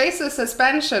 Iran faces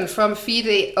suspension from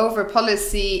FIDE over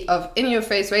policy of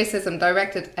in-your-face racism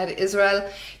directed at Israel.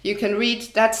 You can read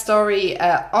that story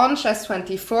on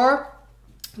Chess24.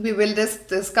 We will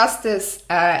discuss this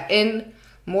in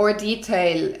more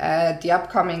detail the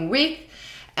upcoming week.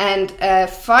 And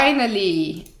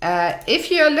finally, if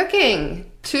you're looking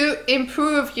to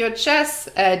improve your chess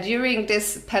during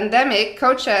this pandemic,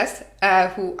 CoChess,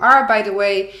 who are, by the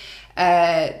way,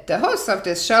 the hosts of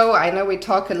this show. I know we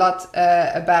talk a lot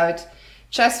about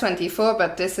Chess24,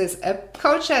 but this is a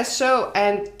CoChess show,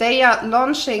 and they are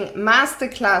launching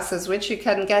masterclasses, which you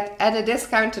can get at a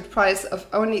discounted price of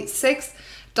only $6.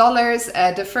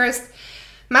 The first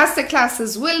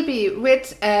masterclasses will be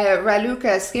with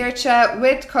Raluca Skircha,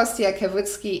 with Kostya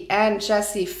Kavutski and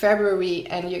Jesse February,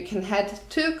 and you can head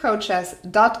to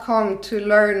cochess.com to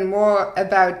learn more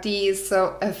about these.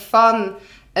 So a fun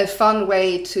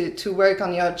way to work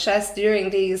on your chess during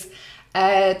these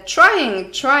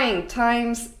trying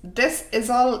times. This is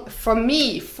all from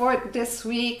me for this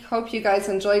week. Hope you guys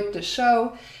enjoyed the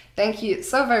show. Thank you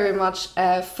so very much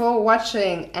for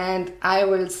watching, and I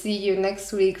will see you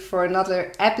next week for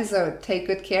another episode. Take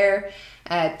good care.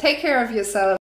 Take care of yourself.